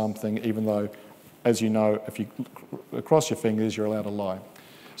know something, even though, as you know, if you cross your fingers, you're allowed to lie.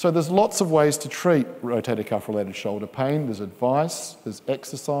 So there's lots of ways to treat rotator cuff related shoulder pain. There's advice, there's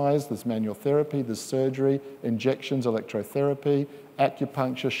exercise, there's manual therapy, there's surgery, injections, electrotherapy,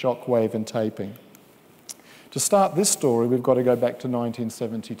 acupuncture, shockwave and taping. To start this story, we've got to go back to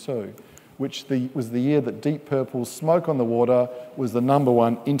 1972, which was the year that Deep Purple's Smoke on the Water was the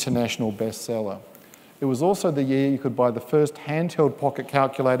 #1 international bestseller. It was also the year you could buy the first handheld pocket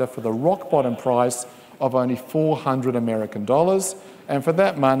calculator for the rock bottom price of only $400 American, and for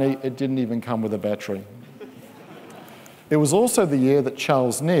that money, it didn't even come with a battery. It was also the year that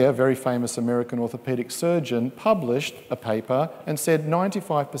Charles Neer, a very famous American orthopedic surgeon, published a paper and said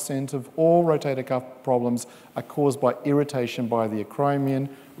 95% of all rotator cuff problems are caused by irritation by the acromion,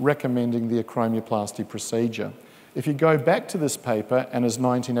 recommending the acromioplasty procedure. If you go back to this paper and his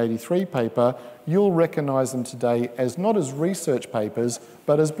 1983 paper, you'll recognise them today as not as research papers,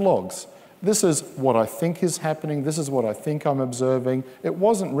 but as blogs. This is what I think is happening, this is what I think I'm observing. It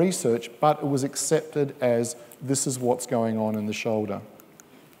wasn't research, but it was accepted as this is what's going on in the shoulder.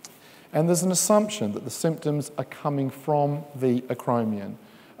 And there's an assumption that the symptoms are coming from the acromion,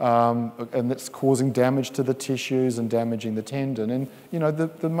 and that's causing damage to the tissues and damaging the tendon. And you know,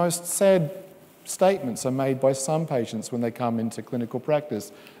 the most sad statements are made by some patients when they come into clinical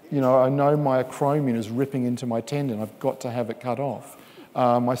practice. You know, I know my acromion is ripping into my tendon, I've got to have it cut off.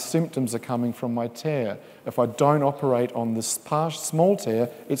 My symptoms are coming from my tear. If I don't operate on this small tear,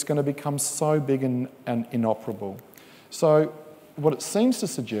 it's going to become so big and inoperable. So what it seems to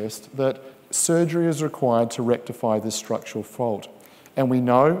suggest that surgery is required to rectify this structural fault. And we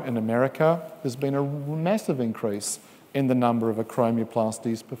know in America there's been a massive increase in the number of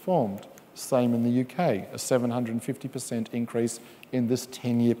acromioplasties performed. Same in the UK, a 750% increase in this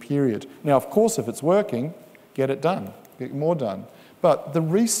 10-year period. Now, of course, if it's working, get it done, get more done. But the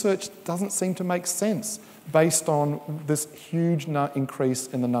research doesn't seem to make sense based on this huge increase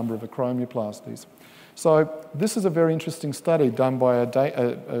in the number of acromioplasties. So this is a very interesting study done by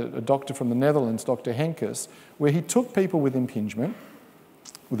a doctor from the Netherlands, Dr. Henkes, where he took people with impingement,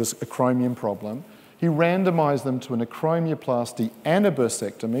 with this acromion problem. He randomised them to an acromioplasty and a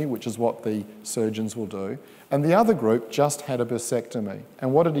bursectomy, which is what the surgeons will do, and the other group just had a bursectomy.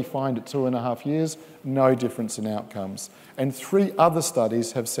 And what did he find at 2.5 years? No difference in outcomes. And 3 other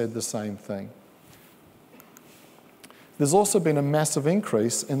studies have said the same thing. There's also been a massive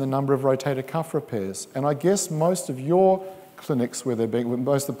increase in the number of rotator cuff repairs. And I guess most of your clinics, where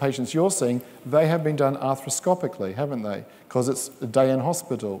most of the patients you're seeing, they have been done arthroscopically, haven't they? Because it's a day in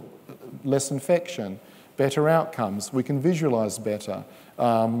hospital, less infection, better outcomes, we can visualise better.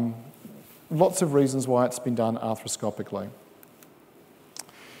 Lots of reasons why it's been done arthroscopically.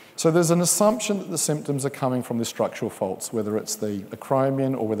 So there's an assumption that the symptoms are coming from the structural faults, whether it's the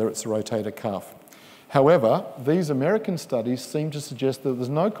acromion or whether it's the rotator cuff. However, these American studies seem to suggest that there's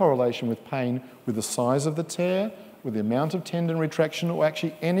no correlation with pain with the size of the tear, with the amount of tendon retraction, or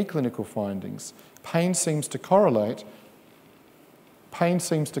actually any clinical findings. Pain seems to correlate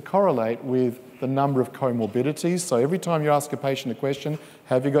with the number of comorbidities. So every time you ask a patient a question,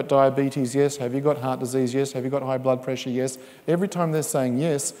 have you got diabetes? Yes. Have you got heart disease? Yes. Have you got high blood pressure? Yes. Every time they're saying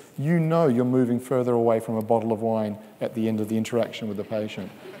yes, you know you're moving further away from a bottle of wine at the end of the interaction with the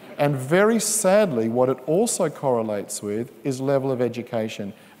patient. And very sadly, what it also correlates with is level of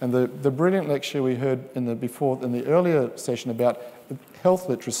education. And the brilliant lecture we heard in the earlier session about health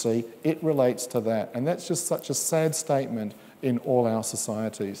literacy, it relates to that. And that's just such a sad statement in all our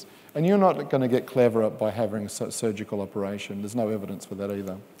societies. And you're not going to get cleverer by having a surgical operation. There's no evidence for that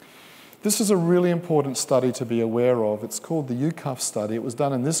either. This is a really important study to be aware of. It's called the UCUF study. It was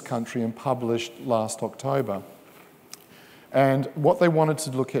done in this country and published last October. And what they wanted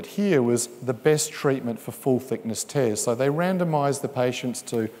to look at here was the best treatment for full thickness tears. So they randomised the patients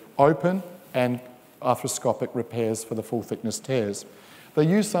to open and arthroscopic repairs for the full thickness tears. They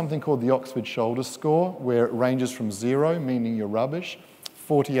used something called the Oxford Shoulder Score, where it ranges from 0, meaning you're rubbish,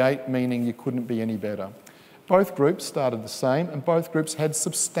 48, meaning you couldn't be any better. Both groups started the same, and both groups had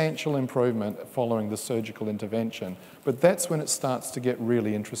substantial improvement following the surgical intervention. But that's when it starts to get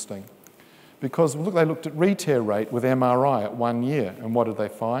really interesting. Because look, they looked at re-tear rate with MRI at 1 year, and what did they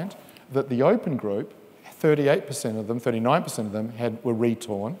find? That the open group, 38% of them, 39% of them were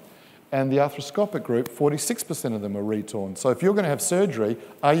re-torn, And the arthroscopic group, 46% of them are retorn. So if you're going to have surgery,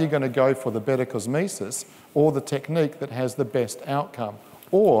 are you going to go for the better cosmesis or the technique that has the best outcome?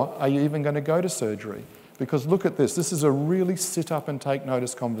 Or are you even going to go to surgery? Because look at this. This is a really sit up and take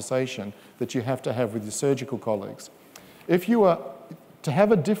notice conversation that you have to have with your surgical colleagues. If you are to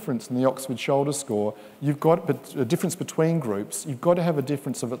have a difference in the Oxford Shoulder Score, you've got a difference between groups. You've got to have a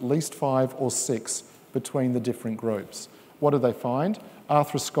difference of at least 5 or 6 between the different groups. What do they find?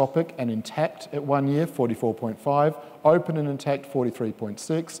 Arthroscopic and intact at 1 year, 44.5. Open and intact,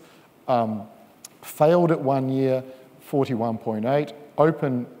 43.6. Failed at 1 year, 41.8.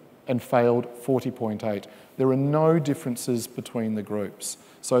 Open and failed, 40.8. There are no differences between the groups.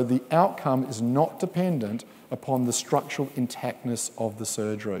 So the outcome is not dependent upon the structural intactness of the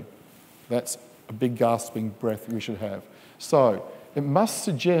surgery. That's a big gasping breath we should have. So it must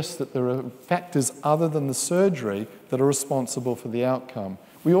suggest that there are factors other than the surgery that are responsible for the outcome.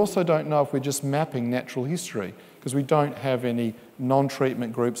 We also don't know if we're just mapping natural history, because we don't have any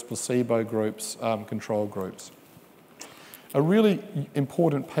non-treatment groups, placebo groups, control groups. A really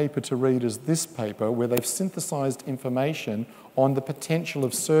important paper to read is this paper, where they've synthesised information on the potential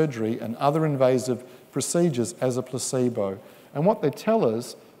of surgery and other invasive procedures as a placebo. And what they tell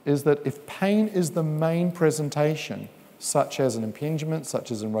us is that if pain is the main presentation, such as an impingement,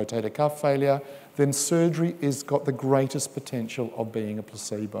 such as a rotator cuff failure, then surgery has got the greatest potential of being a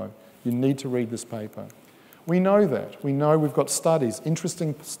placebo. You need to read this paper. We know that. We know we've got studies,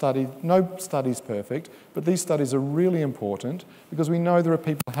 interesting studies. No study's perfect, but these studies are really important because we know there are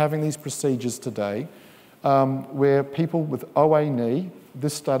people having these procedures today where people with OA knee,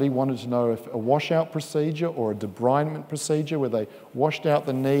 this study wanted to know if a washout procedure or a debridement procedure where they washed out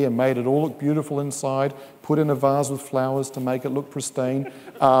the knee and made it all look beautiful inside, put in a vase with flowers to make it look pristine,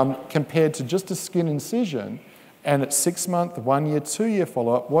 compared to just a skin incision. And at 6 month, 1 year, 2 year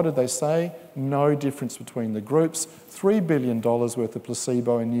follow-up, what did they say? No difference between the groups. $3 billion worth of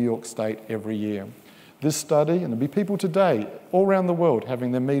placebo in New York State every year. This study, and there'll be people today all around the world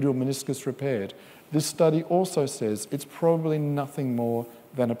having their medial meniscus repaired. This study also says it's probably nothing more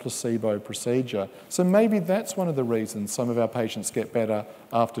than a placebo procedure. So maybe that's one of the reasons some of our patients get better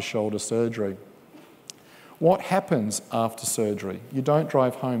after shoulder surgery. What happens after surgery? You don't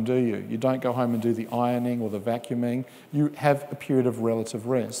drive home, do you? You don't go home and do the ironing or the vacuuming. You have a period of relative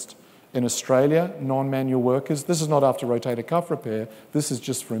rest. In Australia, non-manual workers, this is not after rotator cuff repair, this is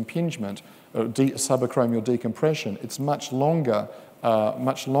just for impingement, subacromial decompression. It's much longer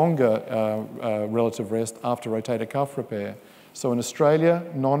relative rest after rotator cuff repair. So in Australia,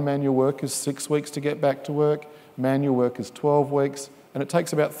 non-manual workers, 6 weeks to get back to work, manual workers, 12 weeks, and it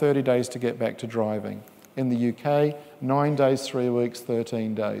takes about 30 days to get back to driving. In the UK, 9 days, 3 weeks,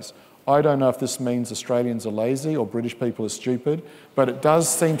 13 days. I don't know if this means Australians are lazy or British people are stupid, but it does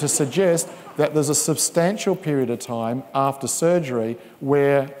seem to suggest that there's a substantial period of time after surgery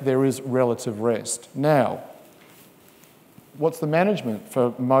where there is relative rest. Now, what's the management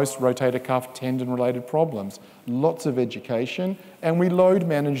for most rotator cuff tendon-related problems? Lots of education, and we load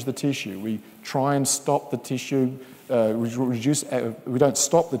manage the tissue. We try and stop the tissue, we don't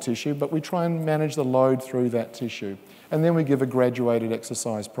stop the tissue, but we try and manage the load through that tissue. And then we give a graduated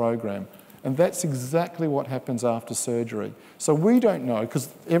exercise program. And that's exactly what happens after surgery. So we don't know, because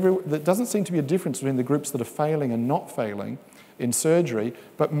there doesn't seem to be a difference between the groups that are failing and not failing in surgery,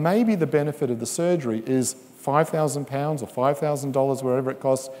 but maybe the benefit of the surgery is £5,000 or $5,000, wherever it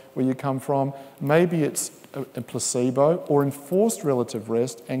costs, where you come from. Maybe it's a placebo or enforced relative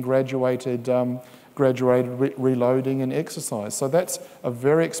rest and graduated reloading and exercise. So that's a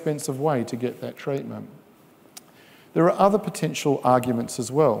very expensive way to get that treatment. There are other potential arguments as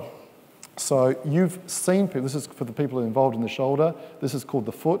well. So you've seen people, this is for the people involved in the shoulder, this is called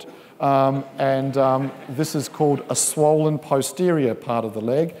the foot, this is called a swollen posterior part of the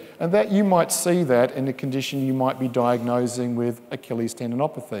leg, and that you might see that in a condition you might be diagnosing with Achilles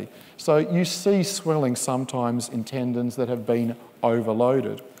tendinopathy. So you see swelling sometimes in tendons that have been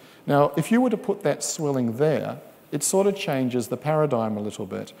overloaded. Now, if you were to put that swelling there, it sort of changes the paradigm a little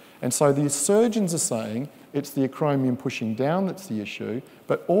bit. And so the surgeons are saying it's the acromion pushing down that's the issue,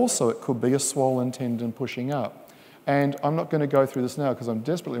 but also it could be a swollen tendon pushing up. And I'm not going to go through this now because I'm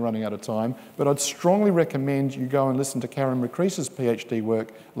desperately running out of time, but I'd strongly recommend you go and listen to Karen McCrease's PhD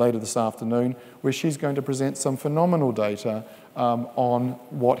work later this afternoon, where she's going to present some phenomenal data on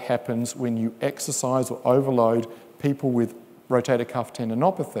what happens when you exercise or overload people with rotator cuff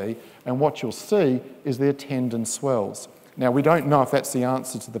tendinopathy, and what you'll see is their tendon swells. Now, we don't know if that's the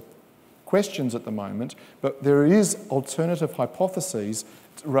answer to the questions at the moment, but there is alternative hypotheses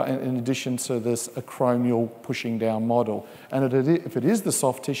in addition to this acromial pushing down model. And if it is the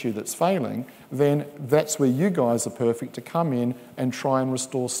soft tissue that's failing, then that's where you guys are perfect to come in and try and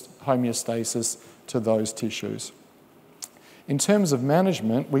restore homeostasis to those tissues. In terms of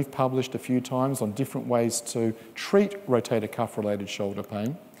management, we've published a few times on different ways to treat rotator cuff-related shoulder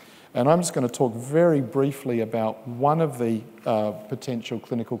pain. And I'm just going to talk very briefly about one of the potential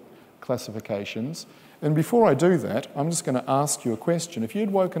clinical classifications. And before I do that, I'm just going to ask you a question. If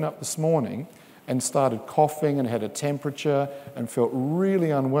you'd woken up this morning and started coughing and had a temperature and felt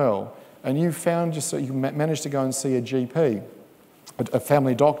really unwell, and you managed to go and see a GP, a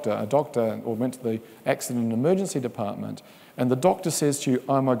family doctor, or went to the accident and emergency department, and the doctor says to you,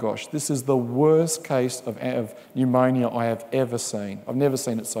 oh my gosh, this is the worst case of pneumonia I have ever seen. I've never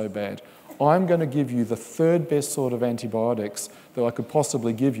seen it so bad. I'm going to give you the third best sort of antibiotics that I could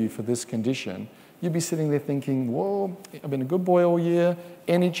possibly give you for this condition. You'd be sitting there thinking, well, I've been a good boy all year.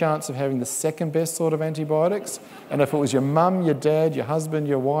 Any chance of having the second best sort of antibiotics? And if it was your mum, your dad, your husband,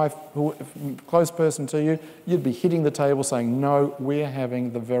 your wife, close person to you, you'd be hitting the table saying, no, we're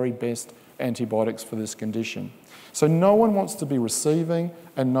having the very best antibiotics for this condition. So no one wants to be receiving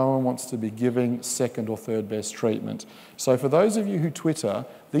and no one wants to be giving second or third best treatment. So for those of you who Twitter,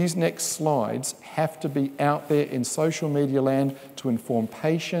 these next slides have to be out there in social media land to inform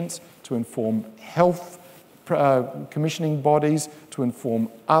patients, to inform health commissioning bodies, to inform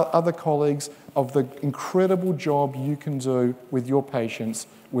other colleagues of the incredible job you can do with your patients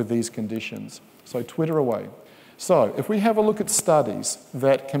with these conditions. So Twitter away. So if we have a look at studies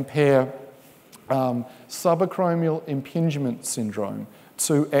that compare subacromial impingement syndrome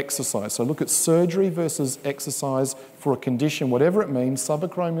to exercise. So look at surgery versus exercise for a condition, whatever it means,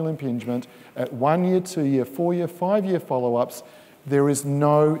 subacromial impingement at 1 year, 2 year, 4 year, 5 year follow-ups. There is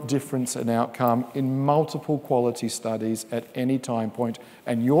no difference in outcome in multiple quality studies at any time point,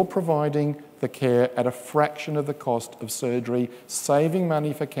 and you're providing the care at a fraction of the cost of surgery, saving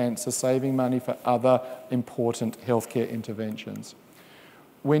money for cancer, saving money for other important healthcare interventions.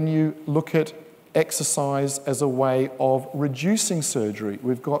 When you look at exercise as a way of reducing surgery,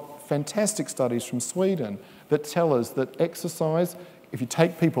 we've got fantastic studies from Sweden that tell us that exercise, if you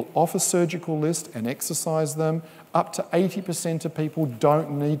take people off a surgical list and exercise them, up to 80% of people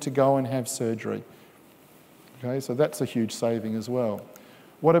don't need to go and have surgery. Okay, so that's a huge saving as well.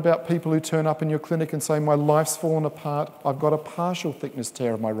 What about people who turn up in your clinic and say, my life's fallen apart, I've got a partial thickness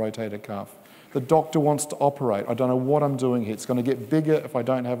tear of my rotator cuff. The doctor wants to operate. I don't know what I'm doing here. It's going to get bigger if I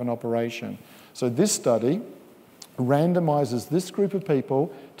don't have an operation. So this study randomizes this group of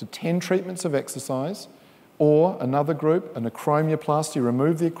people to 10 treatments of exercise, or another group, an acromioplasty,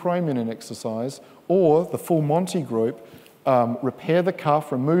 remove the acromion in exercise, or the full Monty group, repair the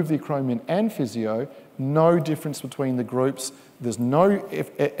cuff, remove the acromion and physio. No difference between the groups. There's no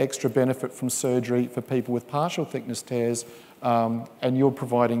extra benefit from surgery for people with partial thickness tears, and you're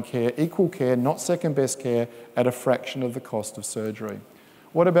providing care, equal care, not second best care, at a fraction of the cost of surgery.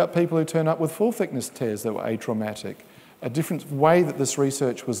 What about people who turn up with full thickness tears that were atraumatic? A different way that this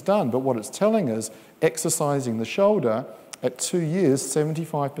research was done, but what it's telling us, exercising the shoulder, at 2 years,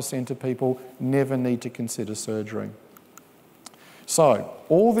 75% of people never need to consider surgery. So,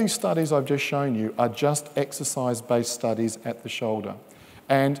 all these studies I've just shown you are just exercise-based studies at the shoulder.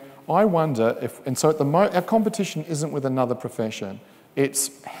 And I wonder if, and so at the moment, our competition isn't with another profession.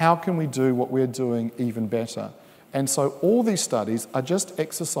 It's how can we do what we're doing even better? And so all these studies are just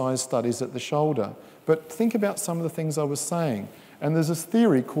exercise studies at the shoulder. But think about some of the things I was saying. And there's this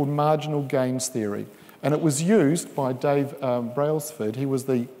theory called marginal gains theory. And it was used by Dave Brailsford. He was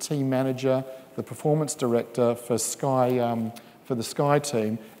the team manager, the performance director for the Sky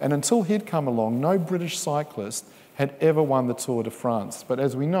team. And until he'd come along, no British cyclist had ever won the Tour de France. But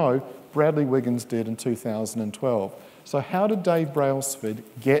as we know, Bradley Wiggins did in 2012. So how did Dave Brailsford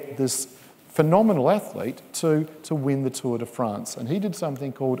get this phenomenal athlete to win the Tour de France? And he did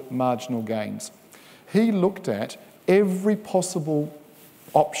something called marginal gains. He looked at every possible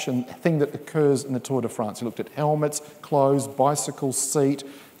thing that occurs in the Tour de France. He looked at helmets, clothes, bicycles, seat,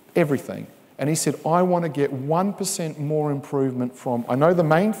 everything. And he said, I want to get 1% more improvement from, I know the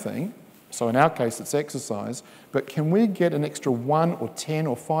main thing, so in our case it's exercise, but can we get an extra 1 or 10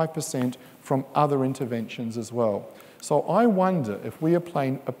 or 5% from other interventions as well? So I wonder if we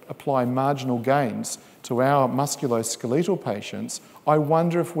apply marginal gains to our musculoskeletal patients, I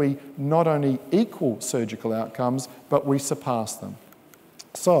wonder if we not only equal surgical outcomes, but we surpass them.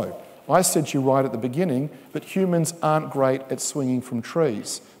 So I said to you right at the beginning that humans aren't great at swinging from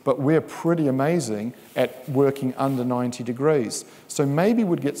trees, but we're pretty amazing at working under 90 degrees. So maybe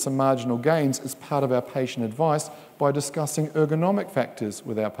we'd get some marginal gains as part of our patient advice by discussing ergonomic factors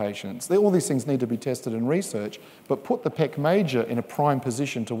with our patients. All these things need to be tested in research, but put the pec major in a prime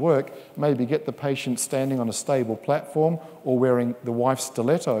position to work, maybe get the patient standing on a stable platform or wearing the wife's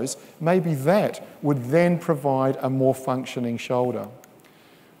stilettos, maybe that would then provide a more functioning shoulder.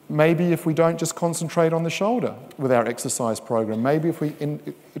 Maybe if we don't just concentrate on the shoulder with our exercise program, maybe if we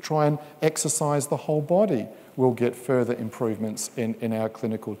try and exercise the whole body, we'll get further improvements in our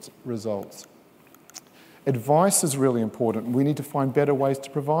clinical results. Advice is really important. We need to find better ways to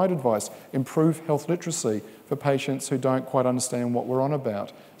provide advice, improve health literacy for patients who don't quite understand what we're on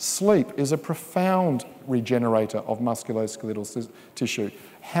about. Sleep is a profound regenerator of musculoskeletal tissue.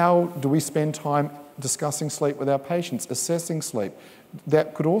 How do we spend time discussing sleep with our patients, assessing sleep?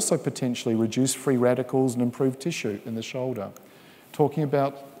 That could also potentially reduce free radicals and improve tissue in the shoulder. Talking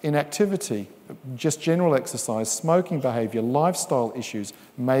about inactivity, just general exercise, smoking behaviour, lifestyle issues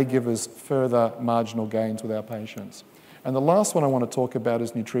may give us further marginal gains with our patients. And the last one I want to talk about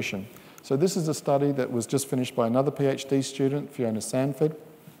is nutrition. So this is a study that was just finished by another PhD student, Fiona Sanford.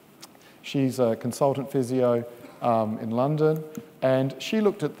 She's a consultant physio in London, and she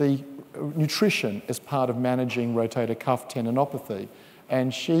looked at the nutrition as part of managing rotator cuff tendinopathy.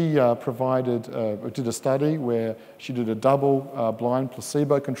 And she did a study where she did a double-blind,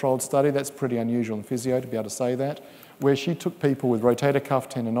 placebo-controlled study. That's pretty unusual in physio to be able to say that, where she took people with rotator cuff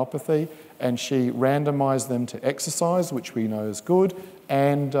tendinopathy and she randomised them to exercise, which we know is good,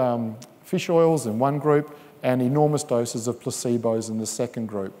 and fish oils in one group and enormous doses of placebos in the second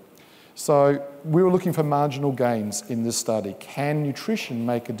group. So we were looking for marginal gains in this study. Can nutrition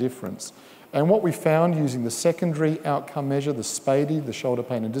make a difference? And what we found using the secondary outcome measure, the SPADI, the Shoulder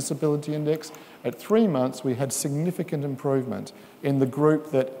Pain and Disability Index, at 3 months we had significant improvement in the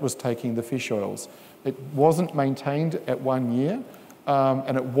group that was taking the fish oils. It wasn't maintained at 1 year,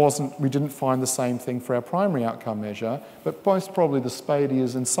 and we didn't find the same thing for our primary outcome measure, but most probably the SPADI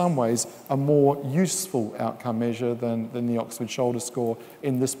is in some ways a more useful outcome measure than the Oxford Shoulder Score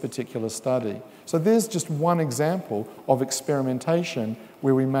in this particular study. So there's just one example of experimentation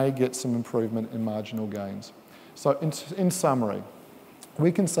where we may get some improvement in marginal gains. So in summary,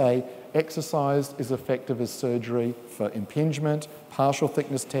 we can say exercise is effective as surgery for impingement, partial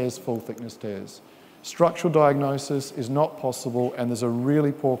thickness tears, full thickness tears. Structural diagnosis is not possible, and there's a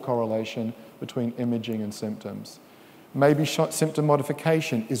really poor correlation between imaging and symptoms. Maybe symptom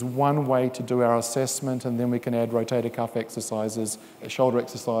modification is one way to do our assessment, and then we can add rotator cuff exercises, shoulder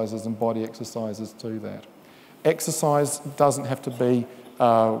exercises and body exercises to that. Exercise doesn't have to be,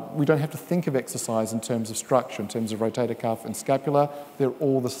 we don't have to think of exercise in terms of structure, in terms of rotator cuff and scapula. They're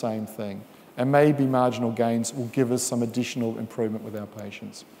all the same thing. And maybe marginal gains will give us some additional improvement with our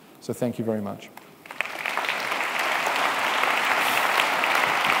patients. So thank you very much.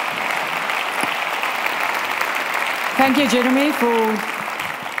 Thank you, Jeremy,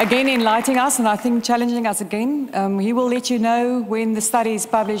 for again enlightening us and I think challenging us again. He will let you know when the study is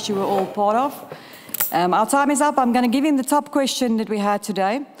published you were all part of. Our time is up. I'm going to give him the top question that we had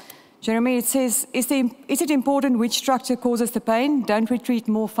today. Jeremy, it says, is it important which structure causes the pain? Don't we treat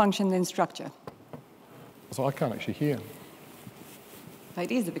more function than structure? So I can't actually hear.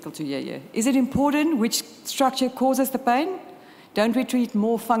 It is difficult to hear you. Is it important which structure causes the pain? Don't we treat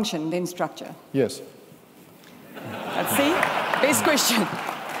more function than structure? Yes. Let's see. Best question.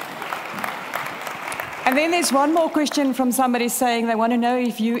 And then there's one more question from somebody saying they want to know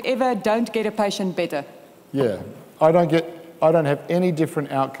if you ever don't get a patient better. Yeah. I don't have any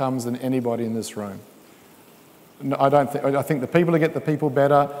different outcomes than anybody in this room. No, I think the people who get the people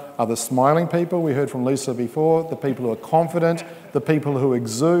better are the smiling people we heard from Lisa before, the people who are confident, the people who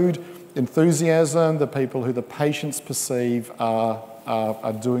exude enthusiasm, the people who the patients perceive are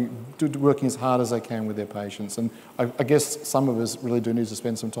working as hard as they can with their patients. And I guess some of us really do need to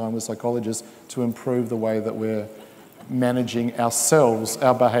spend some time with psychologists to improve the way that we're managing ourselves,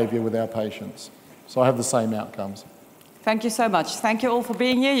 our behaviour with our patients. So I have the same outcomes. Thank you so much. Thank you all for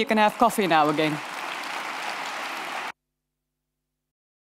being here. You can have coffee now again.